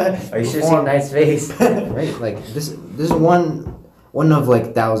them. Are you sure seeing nice face? Right? Like, this is one of,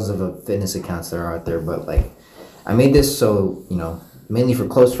 like, thousands of fitness accounts that are out there, but, like, I made this so, you know, mainly for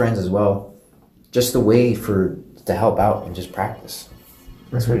close friends as well, just a way to help out and just practice.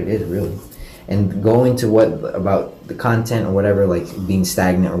 That's what it is, really. And go into about the content or whatever, like being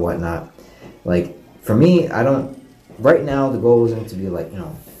stagnant or whatnot. Like for me, right now the goal isn't to be like, you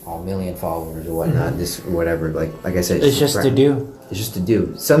know, 1 million followers or whatnot, this or whatever. Like I said, it's just to do. It's just to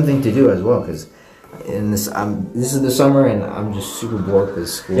do something to do as well, because this is the summer and I'm just super bored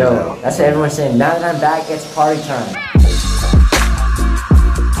because school. Yo, that's what everyone's saying. Now that I'm back, it's party time.